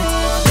pause it.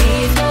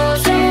 Please no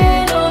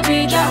say no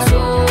be just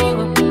so.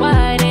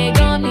 Why they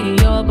got me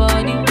your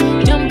body,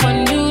 jump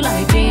on you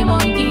like a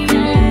monkey.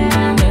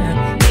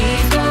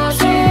 Please no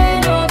say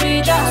no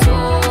be just so.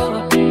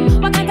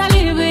 Why can't I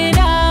live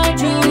without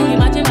you?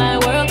 Imagine my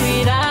world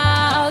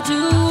without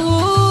you.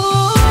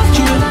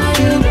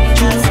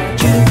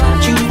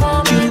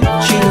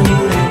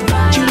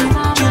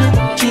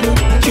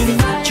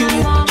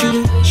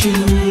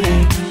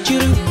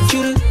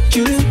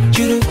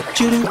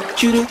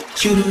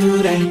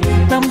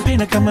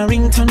 Nampenda kama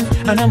ringtone,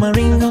 ana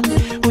maringo.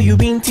 Huyu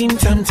binti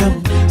mtamtam,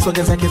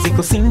 swaga zake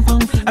ziko simple,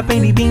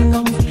 apendi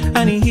bingo,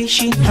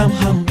 anihishi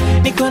ham.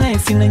 Niko naye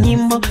sina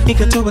nyimbo,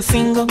 nikatoa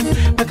single,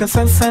 mpaka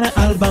sasa na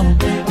album.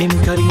 Ni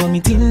mkali wa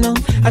mitindo,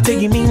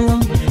 ategi mingo,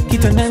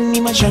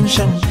 kitandani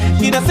mashamsham.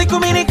 Ila siku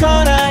mimi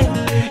niko naye,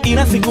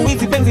 ila siku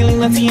hizi penzi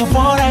linatia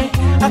fora.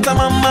 Hata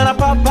mama na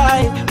papa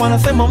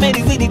wanasema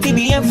umenizidi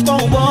TBF kwa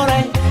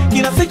ubora.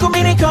 Ila siku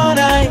mimi niko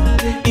naye,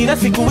 ila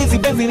siku hizi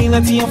penzi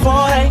linatia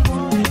fora.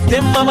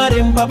 Dem mama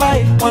dem papa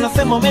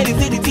wanasema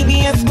umenizidi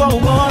TBF kwa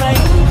ubora.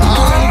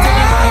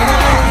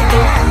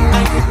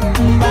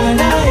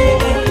 Baadaye,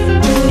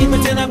 nipe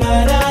tena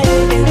baadaye,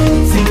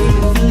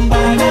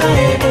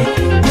 baadaye,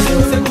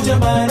 usiweze kuja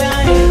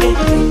baadaye,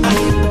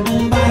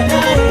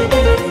 baadaye,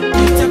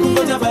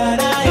 nitakungoja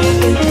baadaye,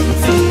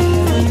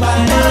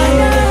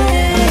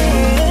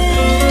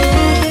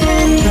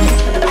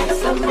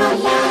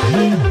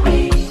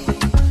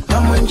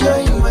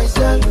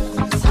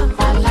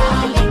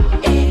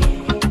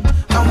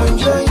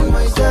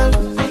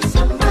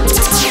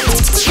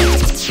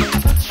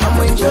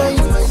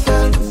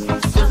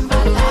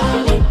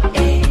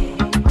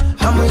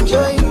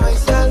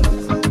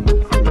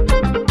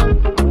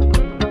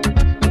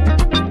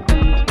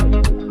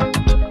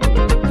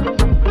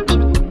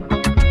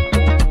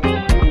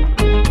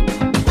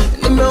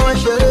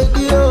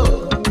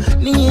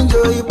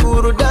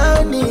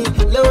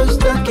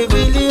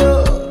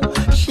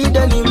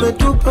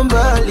 umetupa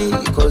mbali,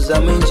 cause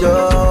I'm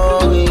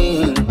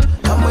enjoying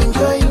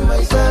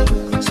myself,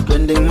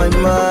 spending my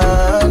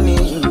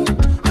money,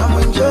 I'm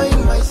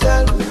enjoying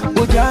myself.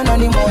 Ujana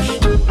ni moshi,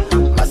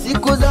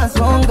 masiku za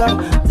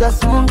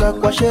songa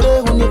kwa sherehe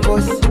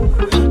unikosi,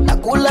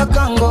 nakula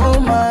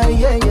kangoma,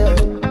 yeah yeah.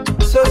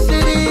 So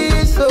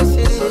serious,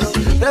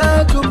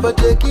 na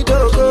tupate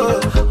kidogo,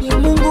 ni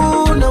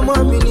Mungu na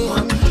mwamini,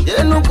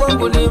 yenu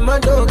kwangu ni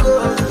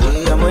madogo.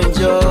 I'm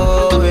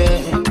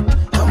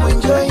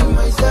enjoying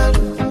myself.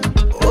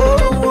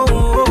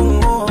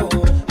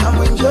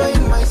 I'm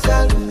enjoying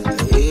myself.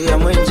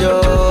 I'm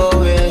enjoying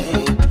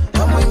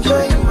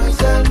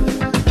myself.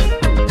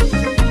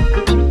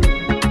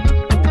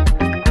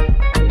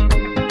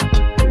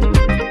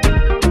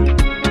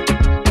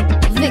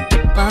 Vic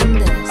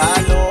Bandes.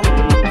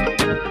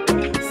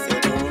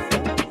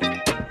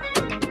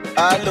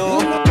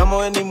 Alo, kama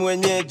we ni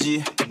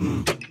mwenyeji,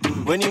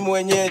 we ni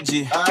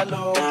mwenyeji.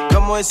 Alo,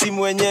 kama we si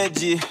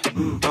mwenyeji,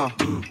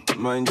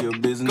 mind your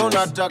business. Kama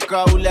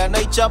unataka ule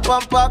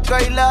anaichapa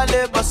mpaka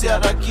ilale, basi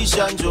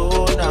harakisha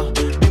njoona.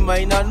 Bima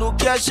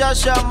inanukia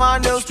shasha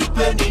mane,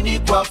 ustupe nini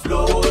kwa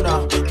flona.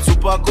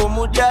 Super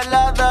komudia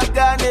ladha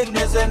gane,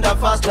 tunezenda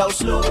fast au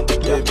slow,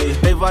 baby.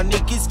 Eva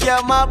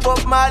nikisikia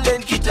mabob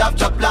malen,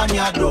 kitafta plan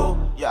ya do,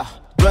 yeah.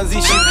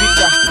 Tuanzishi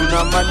vita,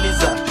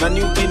 tunamaliza,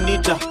 nani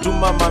ukinita,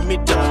 tuma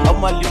mamita, au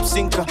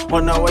malipsinka,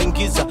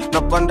 wanawaingiza,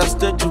 na panda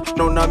stage,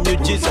 na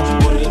unamiujiza.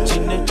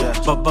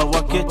 Originator, baba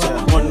wakecha,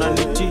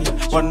 wananitia,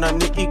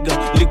 wananiiga,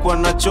 likuwa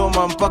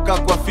nachoma mpaka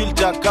kwa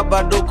filter,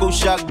 kabadoko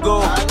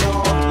ushago.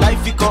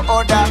 Life iko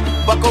order,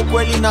 bako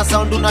kweli na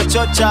sound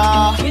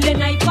unachocha. Vile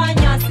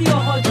naifanya sio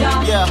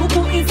hoja,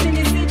 huku isi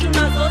ni si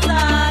tunazoza,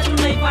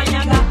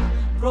 tunaifanyaga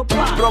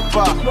proper,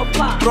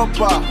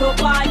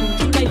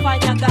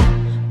 tunaifanyaga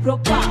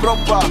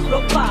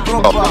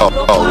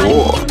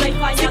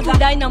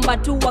Sikudai namba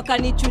 2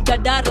 wakanichuja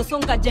daro,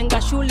 songa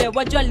jenga shule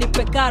wajua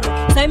lipe karo.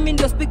 Saimi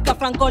ndio speaker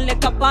Frankole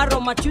Kaparo,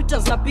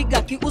 machutas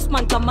napiga ki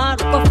Usman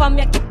Kamaru. Kwa fam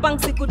ya kipang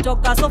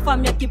sikutoka, so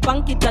fam ya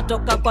kipang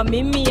kitatoka kwa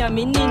mimi.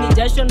 Amini ni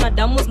jasho na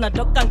damu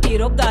zinatoka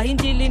kiroga,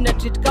 hinjili na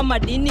treat kama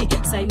dini.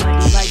 Saima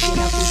divaji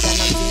na kuja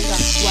na mzinga,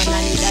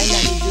 wananidai na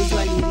nijuzu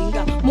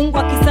waliringa. Mungu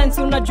wa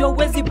kisayansi unajua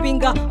uwezi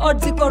pinga,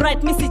 odds iko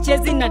right misi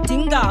chezi na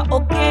tinga.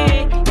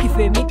 Okay,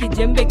 kifemi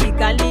kijembe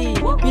kikali,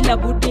 bila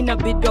budi na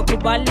bidwa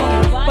kubali.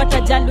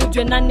 Pata jali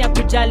ujwe nani ya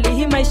kujali,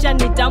 hii maisha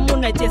ni tamu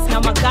na chesi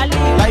na makali.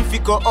 Life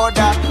iko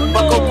order,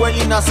 bako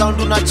kweli na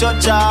sound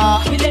unachocha.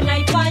 Vile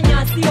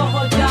naifanya sio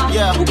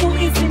hoja, huku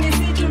hizi ni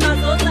si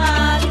tunazoza,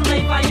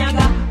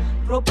 tunaifanyaga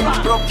proper,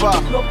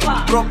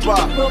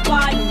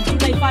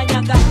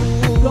 tunaifanyaga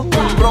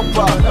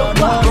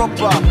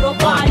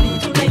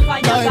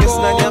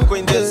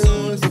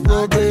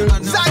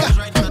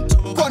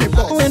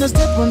When I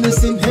step on the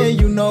scene, hey,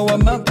 you know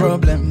I'm a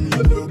problem.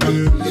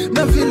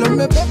 Na feel on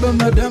me baba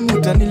madam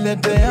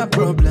utaniletea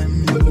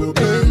problem.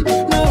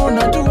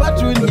 Naona tu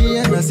watu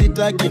here na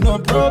sitaki no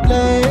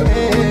problem.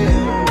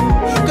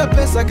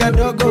 Kapesa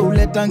kadogo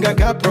uletanga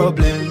ka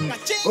problem.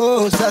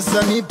 Oh,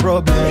 sasa ni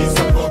problem.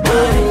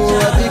 Oh,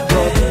 a big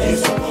problem.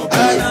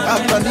 Ay,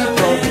 hapa ni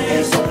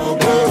problem.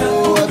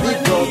 Oh, a big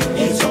problem.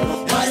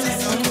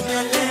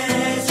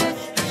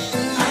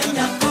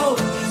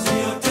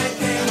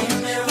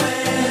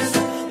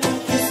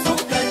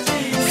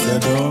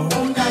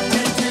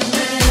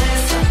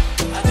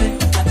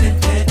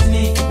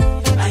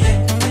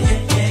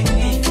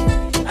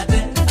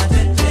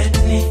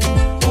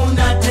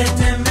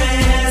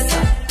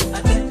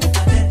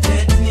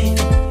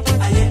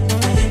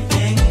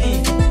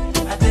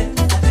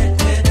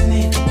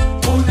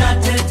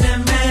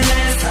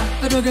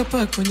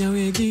 Pa konya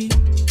wegi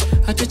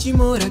hata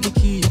chimora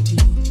gikiti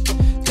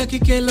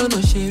kakikelo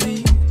no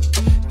sheri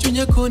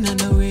chunya kona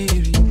na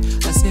weri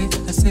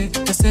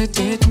ase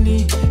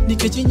tetni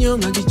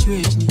nikechinyonga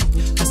gichwechni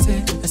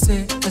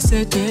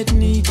ase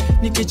tetni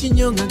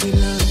nikechinyonga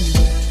gilani.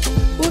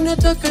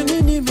 Unataka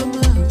nini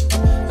mama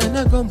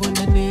anagombo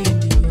na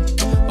neni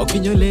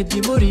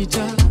okinyoledi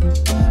morita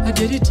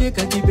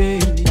aderiteka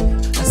gibeni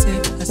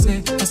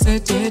ase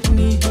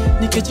tetni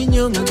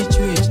nikechinyonga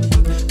gichwechni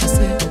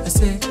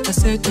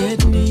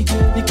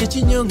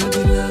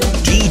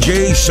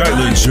DJ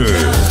Silencer,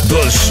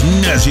 the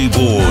Snazzy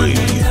Boy.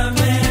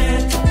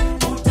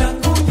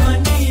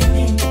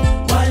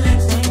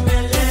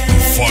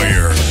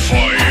 Fire,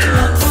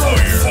 fire,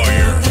 fire,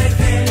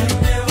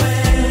 fire.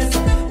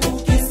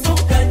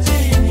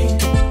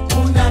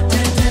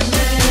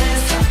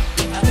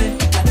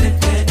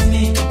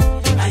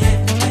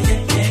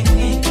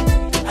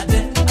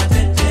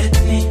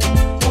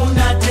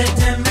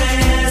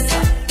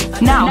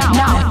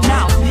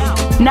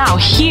 Now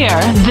hear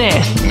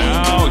this.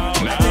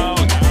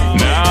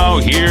 Now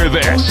hear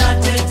this.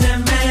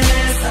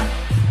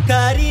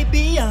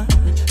 Karibia,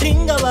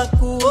 ringa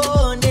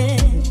wakuone,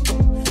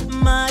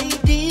 my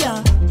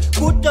dear,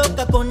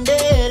 kutoka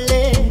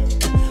Kondele.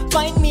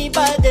 Find me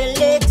by the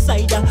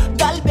lakeside,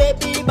 girl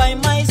baby by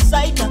my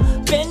side.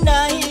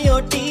 Penda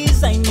hiyo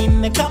design,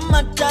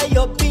 nimekamata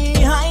yo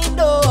behind,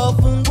 oh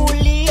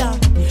fungulia.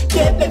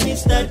 Yeah baby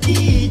Mr.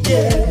 DJ.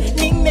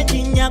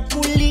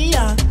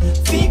 Nimejinyakulia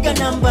figa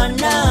namba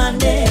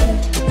 8.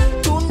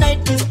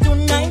 Tonight is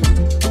tonight,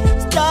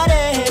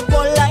 starehe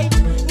polite.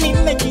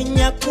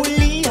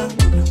 Nimejinyakulia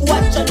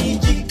wacha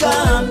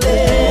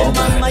nijigambe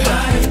mama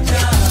ya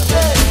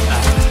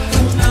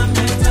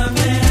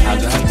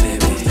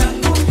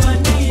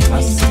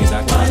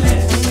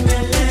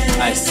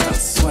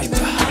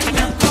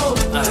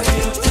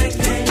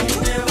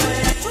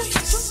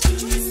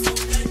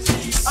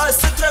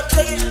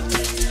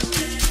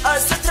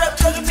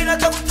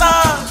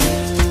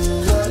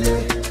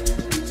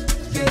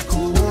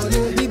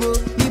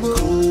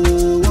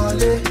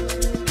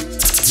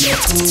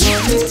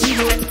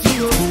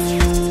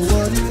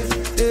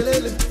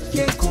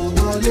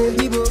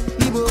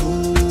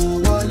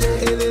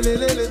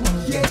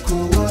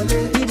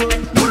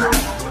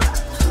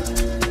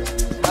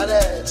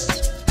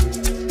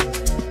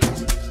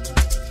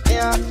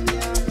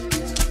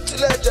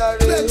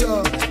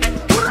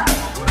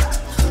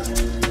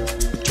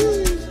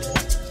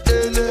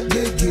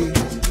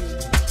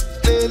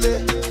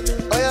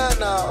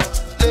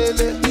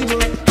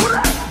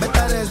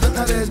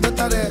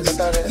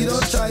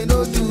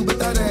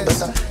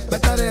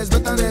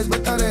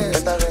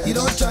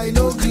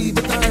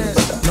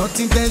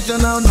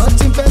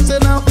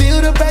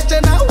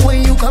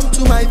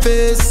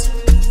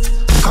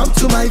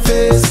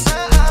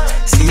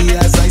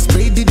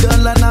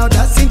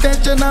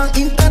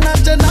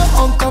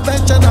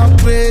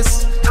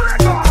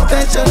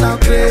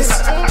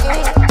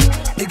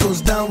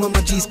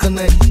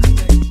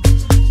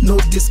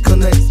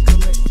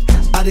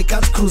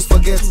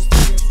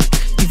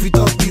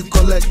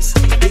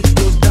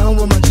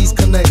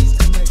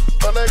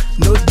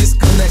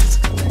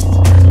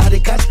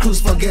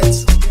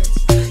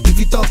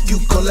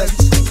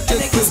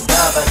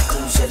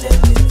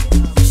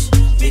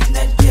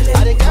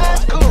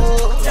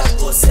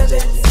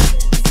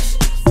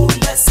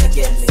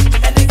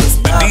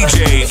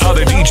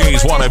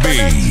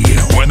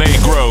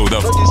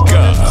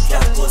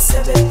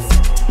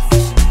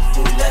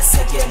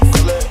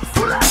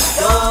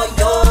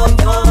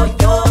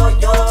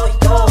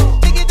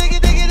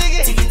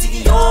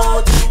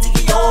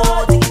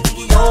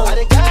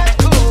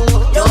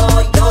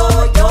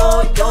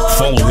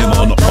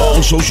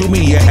social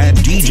media at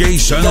DJ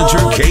Silencer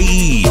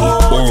KE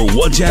or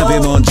WhatsApp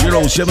him on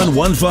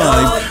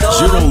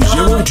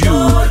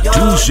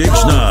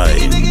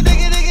 0715-002-269.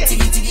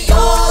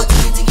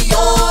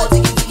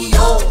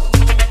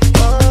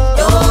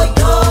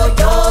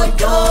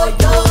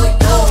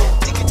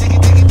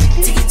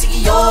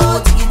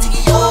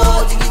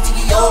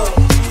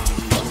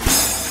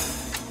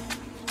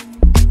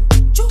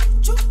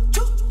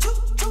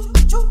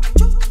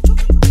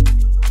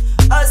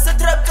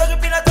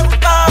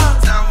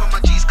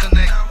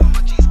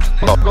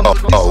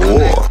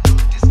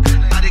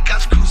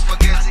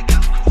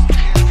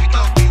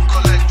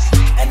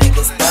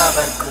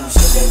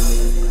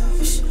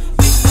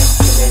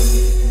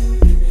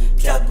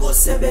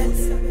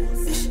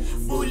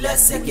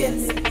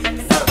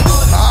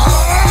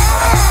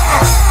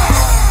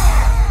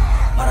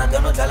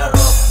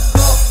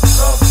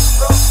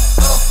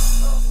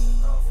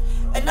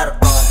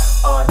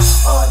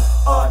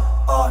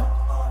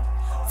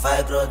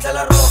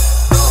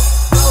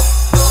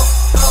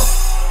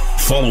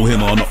 Follow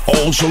him on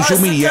all social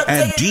media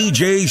at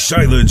DJ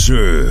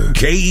Silencer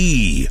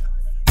KE.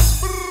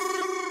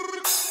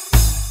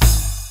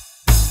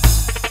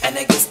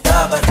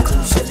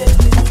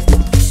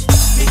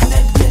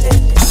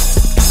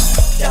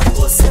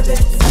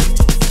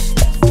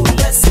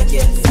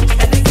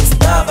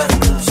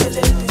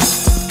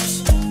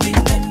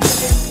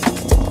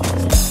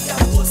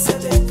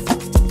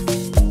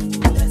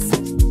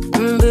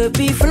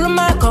 Baby, follow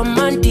my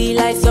command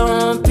like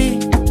zombie.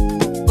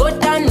 Go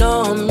down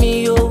on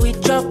me, oh,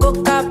 with your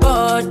coca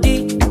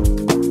body.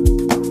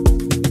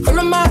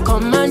 Follow my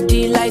command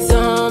like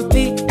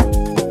zombie.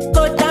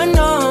 Go down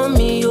on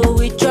me, oh,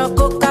 with your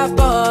coca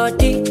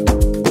body.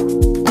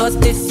 Cause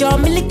this your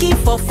milky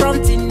for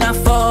front enough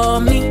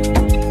for me.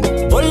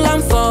 Hold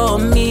on for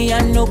me,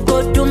 I no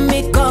go to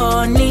me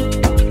corny.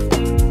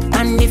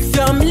 And if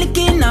you're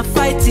milky na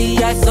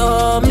fighty, I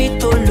saw me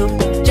to look.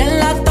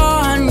 Gelato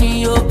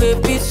honey, oh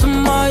baby,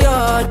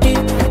 sumoyo deep.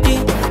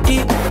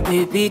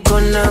 Baby,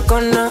 gonna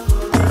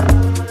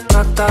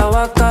waka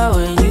waka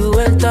when you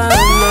enter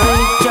my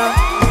job.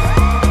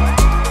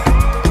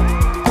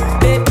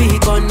 Baby,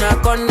 gonna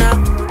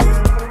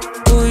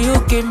do you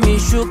give me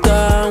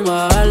sugar,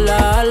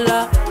 wahala.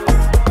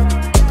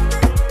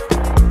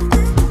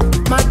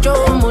 Macho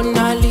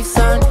Mona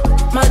Lisa,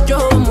 macho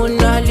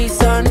Mona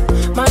Lisa,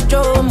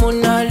 macho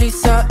Mona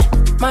Lisa,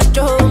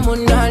 macho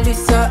Mona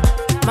Lisa,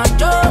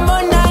 macho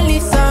Mona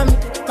Lisa,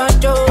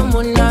 macho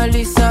Mona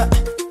Lisa.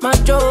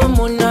 Macho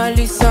Mona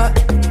Lisa,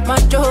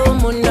 macho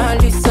Mona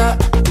Lisa.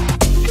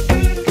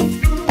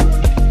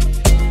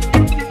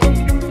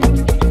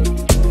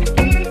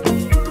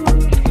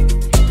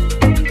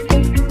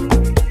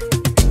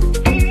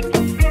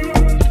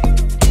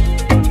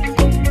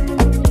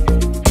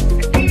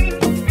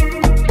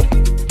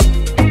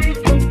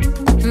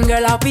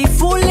 I'll be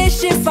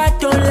foolish if I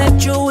don't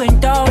let you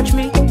indulge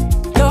me.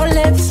 Your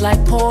lips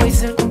like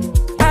poison,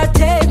 I'll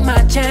take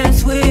my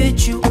chance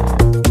with you.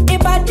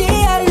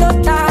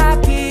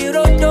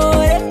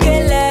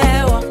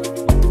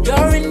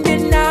 You're in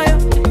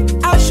denial,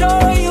 I'll show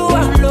you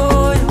I'm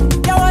loyal.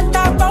 You want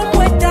that bomb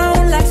way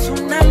down like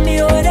tsunami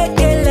or the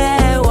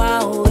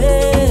kelewa.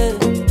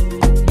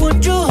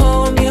 Would you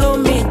hold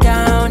me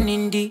down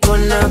in the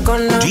corner?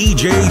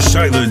 DJ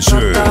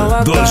Silencer,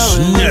 the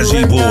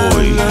Snazzy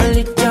Boy.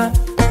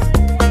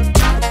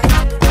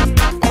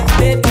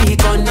 Baby,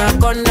 gonna,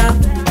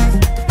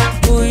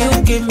 will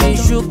you give me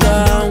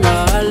sugar?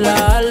 Wala.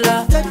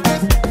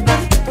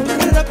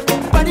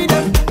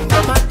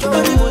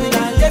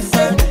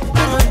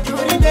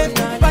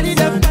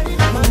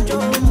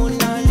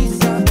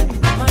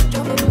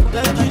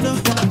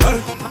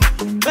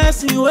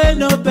 Person wey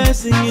no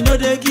person, you know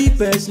they keep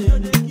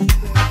person.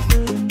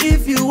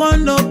 If you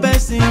want no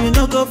person, you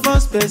know go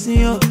first person.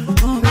 Yo.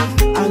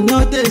 I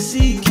know they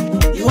sick,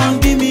 you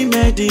won't give me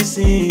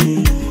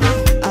medicine.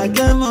 I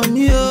get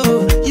money,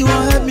 oh, you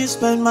won't help me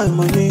spend my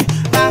money.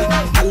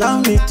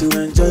 Allow me to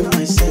enjoy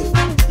myself.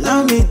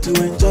 Allow me to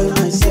enjoy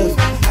myself.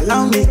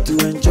 Allow me to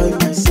enjoy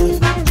myself.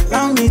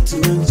 Allow me to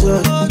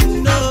enjoy.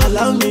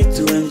 Allow me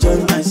to enjoy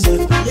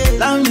myself.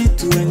 Allow me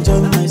to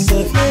enjoy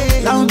myself.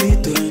 Allow me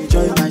to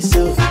enjoy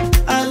myself.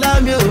 I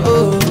love you,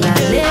 oh.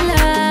 Nalela,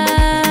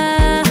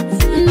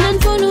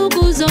 nanfunu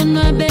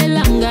kuzonwa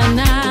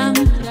belangana,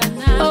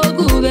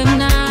 ogube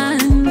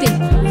mnandi.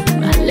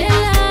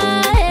 Nalela,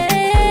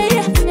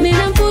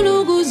 mina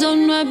mfunu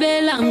kuzonwa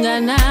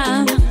belangana.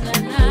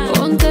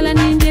 Ongela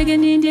nindiege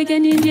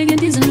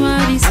ndizinwa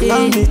bise.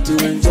 Allow me to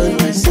enjoy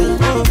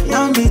myself.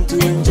 Allow me to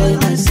enjoy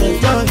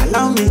myself.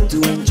 Allow me to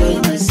enjoy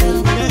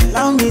myself.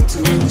 Allow me to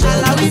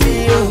enjoy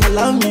myself.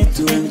 Allow me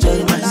to enjoy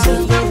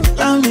myself.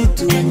 Allow me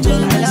to enjoy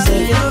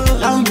myself.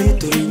 Allow me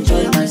to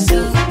enjoy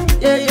myself.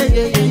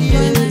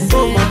 Yeah.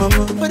 Oh mama.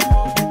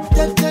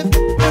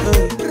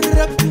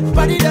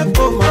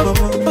 Oh mama.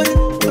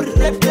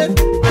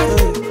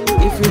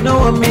 If you know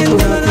what me do,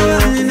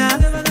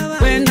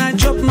 when I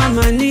drop my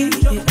money,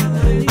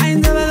 I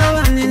never know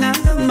Anina.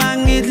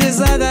 Mangit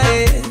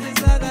zagaye,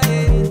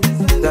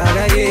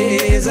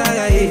 zagaye,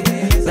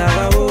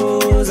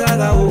 zagao,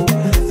 zagao.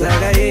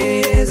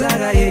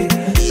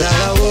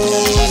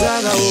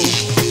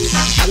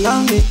 Allow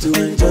me to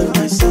enjoy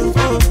myself.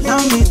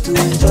 Allow me to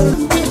enjoy.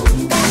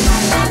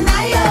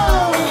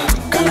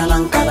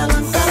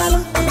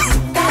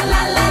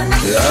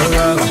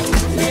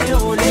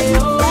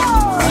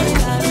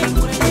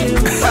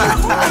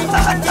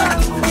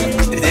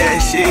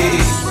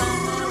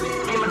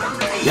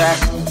 Yeah,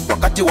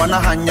 wakati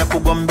wanahanya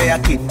kugombea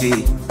kiti,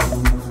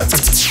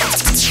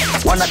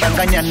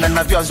 wanadanganyana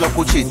na vyazo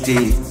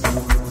kuchiti.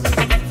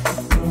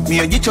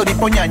 Mio jicho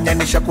liponyanya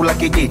ni shakula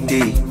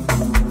kijiti,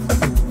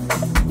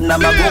 na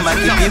magoma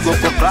kipigo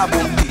kwa klabu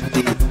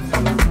mtiti.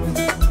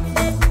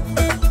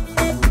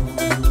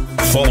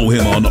 Follow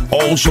him on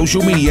all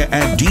social media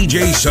at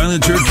DJ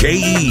Silencer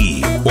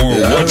KE or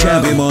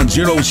WhatsApp him on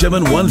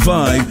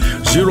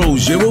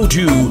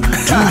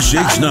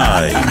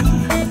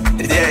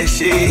 0715-002-269. Yeah,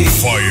 she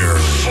Fire.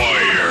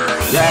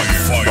 Yeah,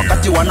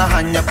 wakati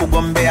wanahanya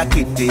kugombea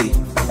kiti,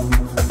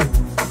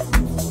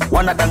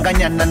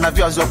 wanadanganyana na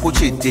vyazo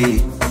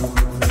kuchiti.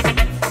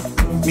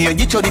 Mio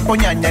jicho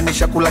liponyanya ni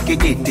shakula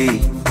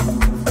kijiti,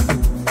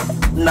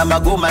 na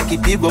magoma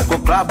kipigo kwa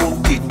klabu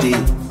mtiti.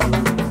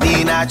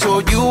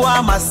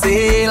 Ninachojua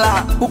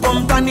masela, huko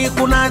mtani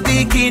kuna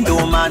dhiki,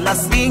 ndo maana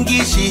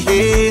singishi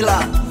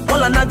hela.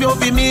 Wala navyo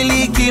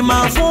vimiliki,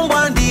 mafumbo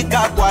andika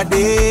kwa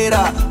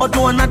dera.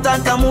 Watu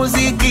wanataka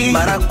muziki,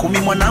 mara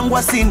 10 mwanangu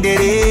wa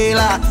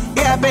Cinderella.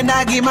 Ya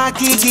pendagi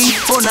makiki,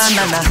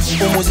 onanana,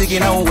 umuziki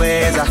na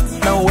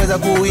uweza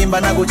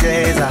kuimba na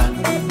kucheza.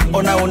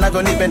 Ona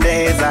unavyo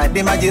nipendeza,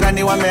 di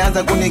majirani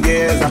wameanza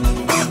kunigeza.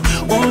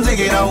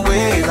 Umuziki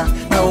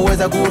na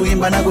uweza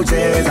kuimba na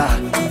kucheza.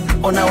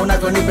 Ona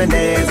unavyo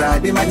nipendeza,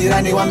 di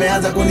majirani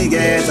wameanza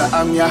kunigeza.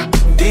 I'm ya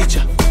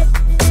teacher,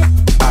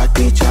 a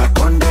teacher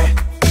konde.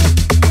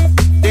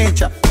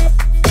 Teacher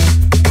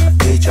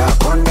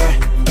konde.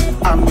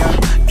 I'm ya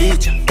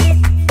teacher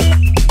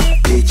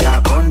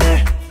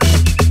konde.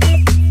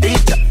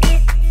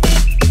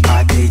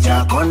 A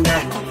teacher konde.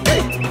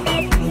 Hey.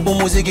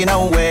 Umuziki na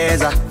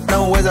uweza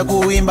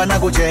kuimba na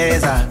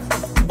kucheza.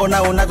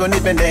 Ona unavyo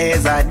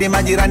nipendeza, di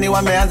majirani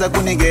wameanza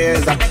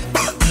kunigeza.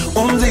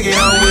 Umuziki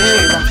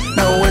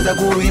na uweza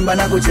kuimba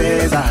na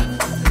kucheza.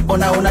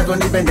 Ona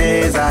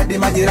unavyonipendeza, di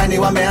majirani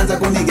wameanza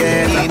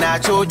kunigeza.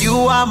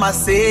 Ninachojua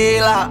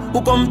masela,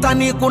 huko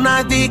mtani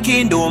kuna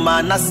dhiki, ndo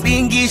maana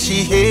singishi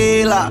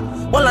hela.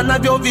 Wala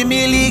navyo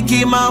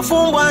vimiliki,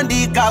 mafumbo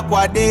andika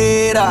kwa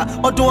dera.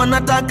 Watu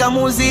wanataka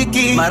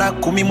muziki, mara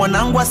 10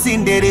 mwanangu wa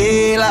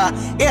Cinderella.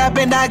 Ya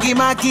pendagi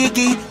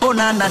makiki,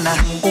 onanana,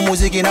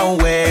 umuziki na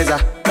uweza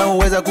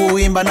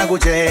kuimba na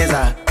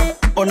kucheza.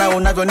 Ona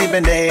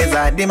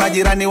unavyonipendeza, di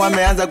majirani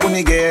wameanza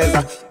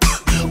kunigeza.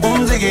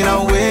 Umuziki na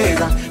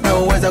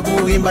uweza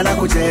kuimba na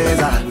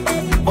kucheza.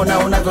 ona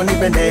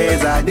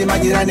unavyonipendeza, di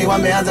majirani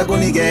wameanza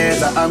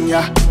kunigeza. I'm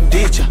your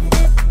teacher,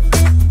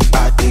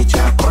 a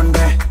teacher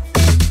Konde,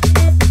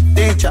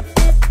 teacher,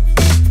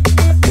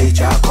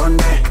 teacher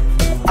Konde.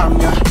 I'm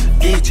your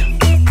teacher,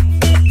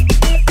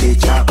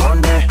 teacher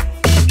Konde,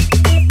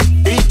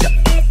 teacher,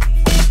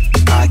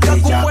 a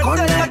teacher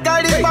Konde.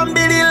 Kariba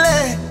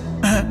mbilile,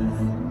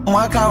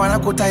 mwaka wana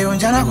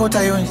kutayonja na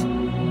kutayonja,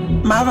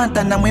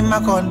 mavantana mwima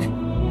Konde.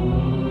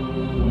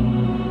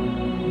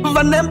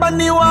 Vanemba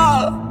ni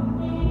wala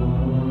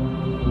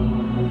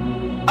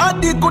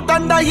adi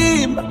kutanda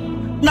hima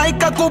na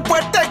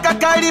ikakupweteka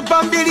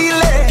kariba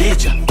mbilile.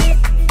 Teacher,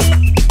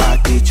 a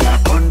teacher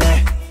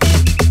Konde,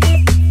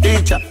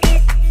 teacher,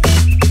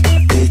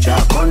 teacher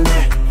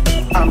Konde.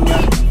 I'm your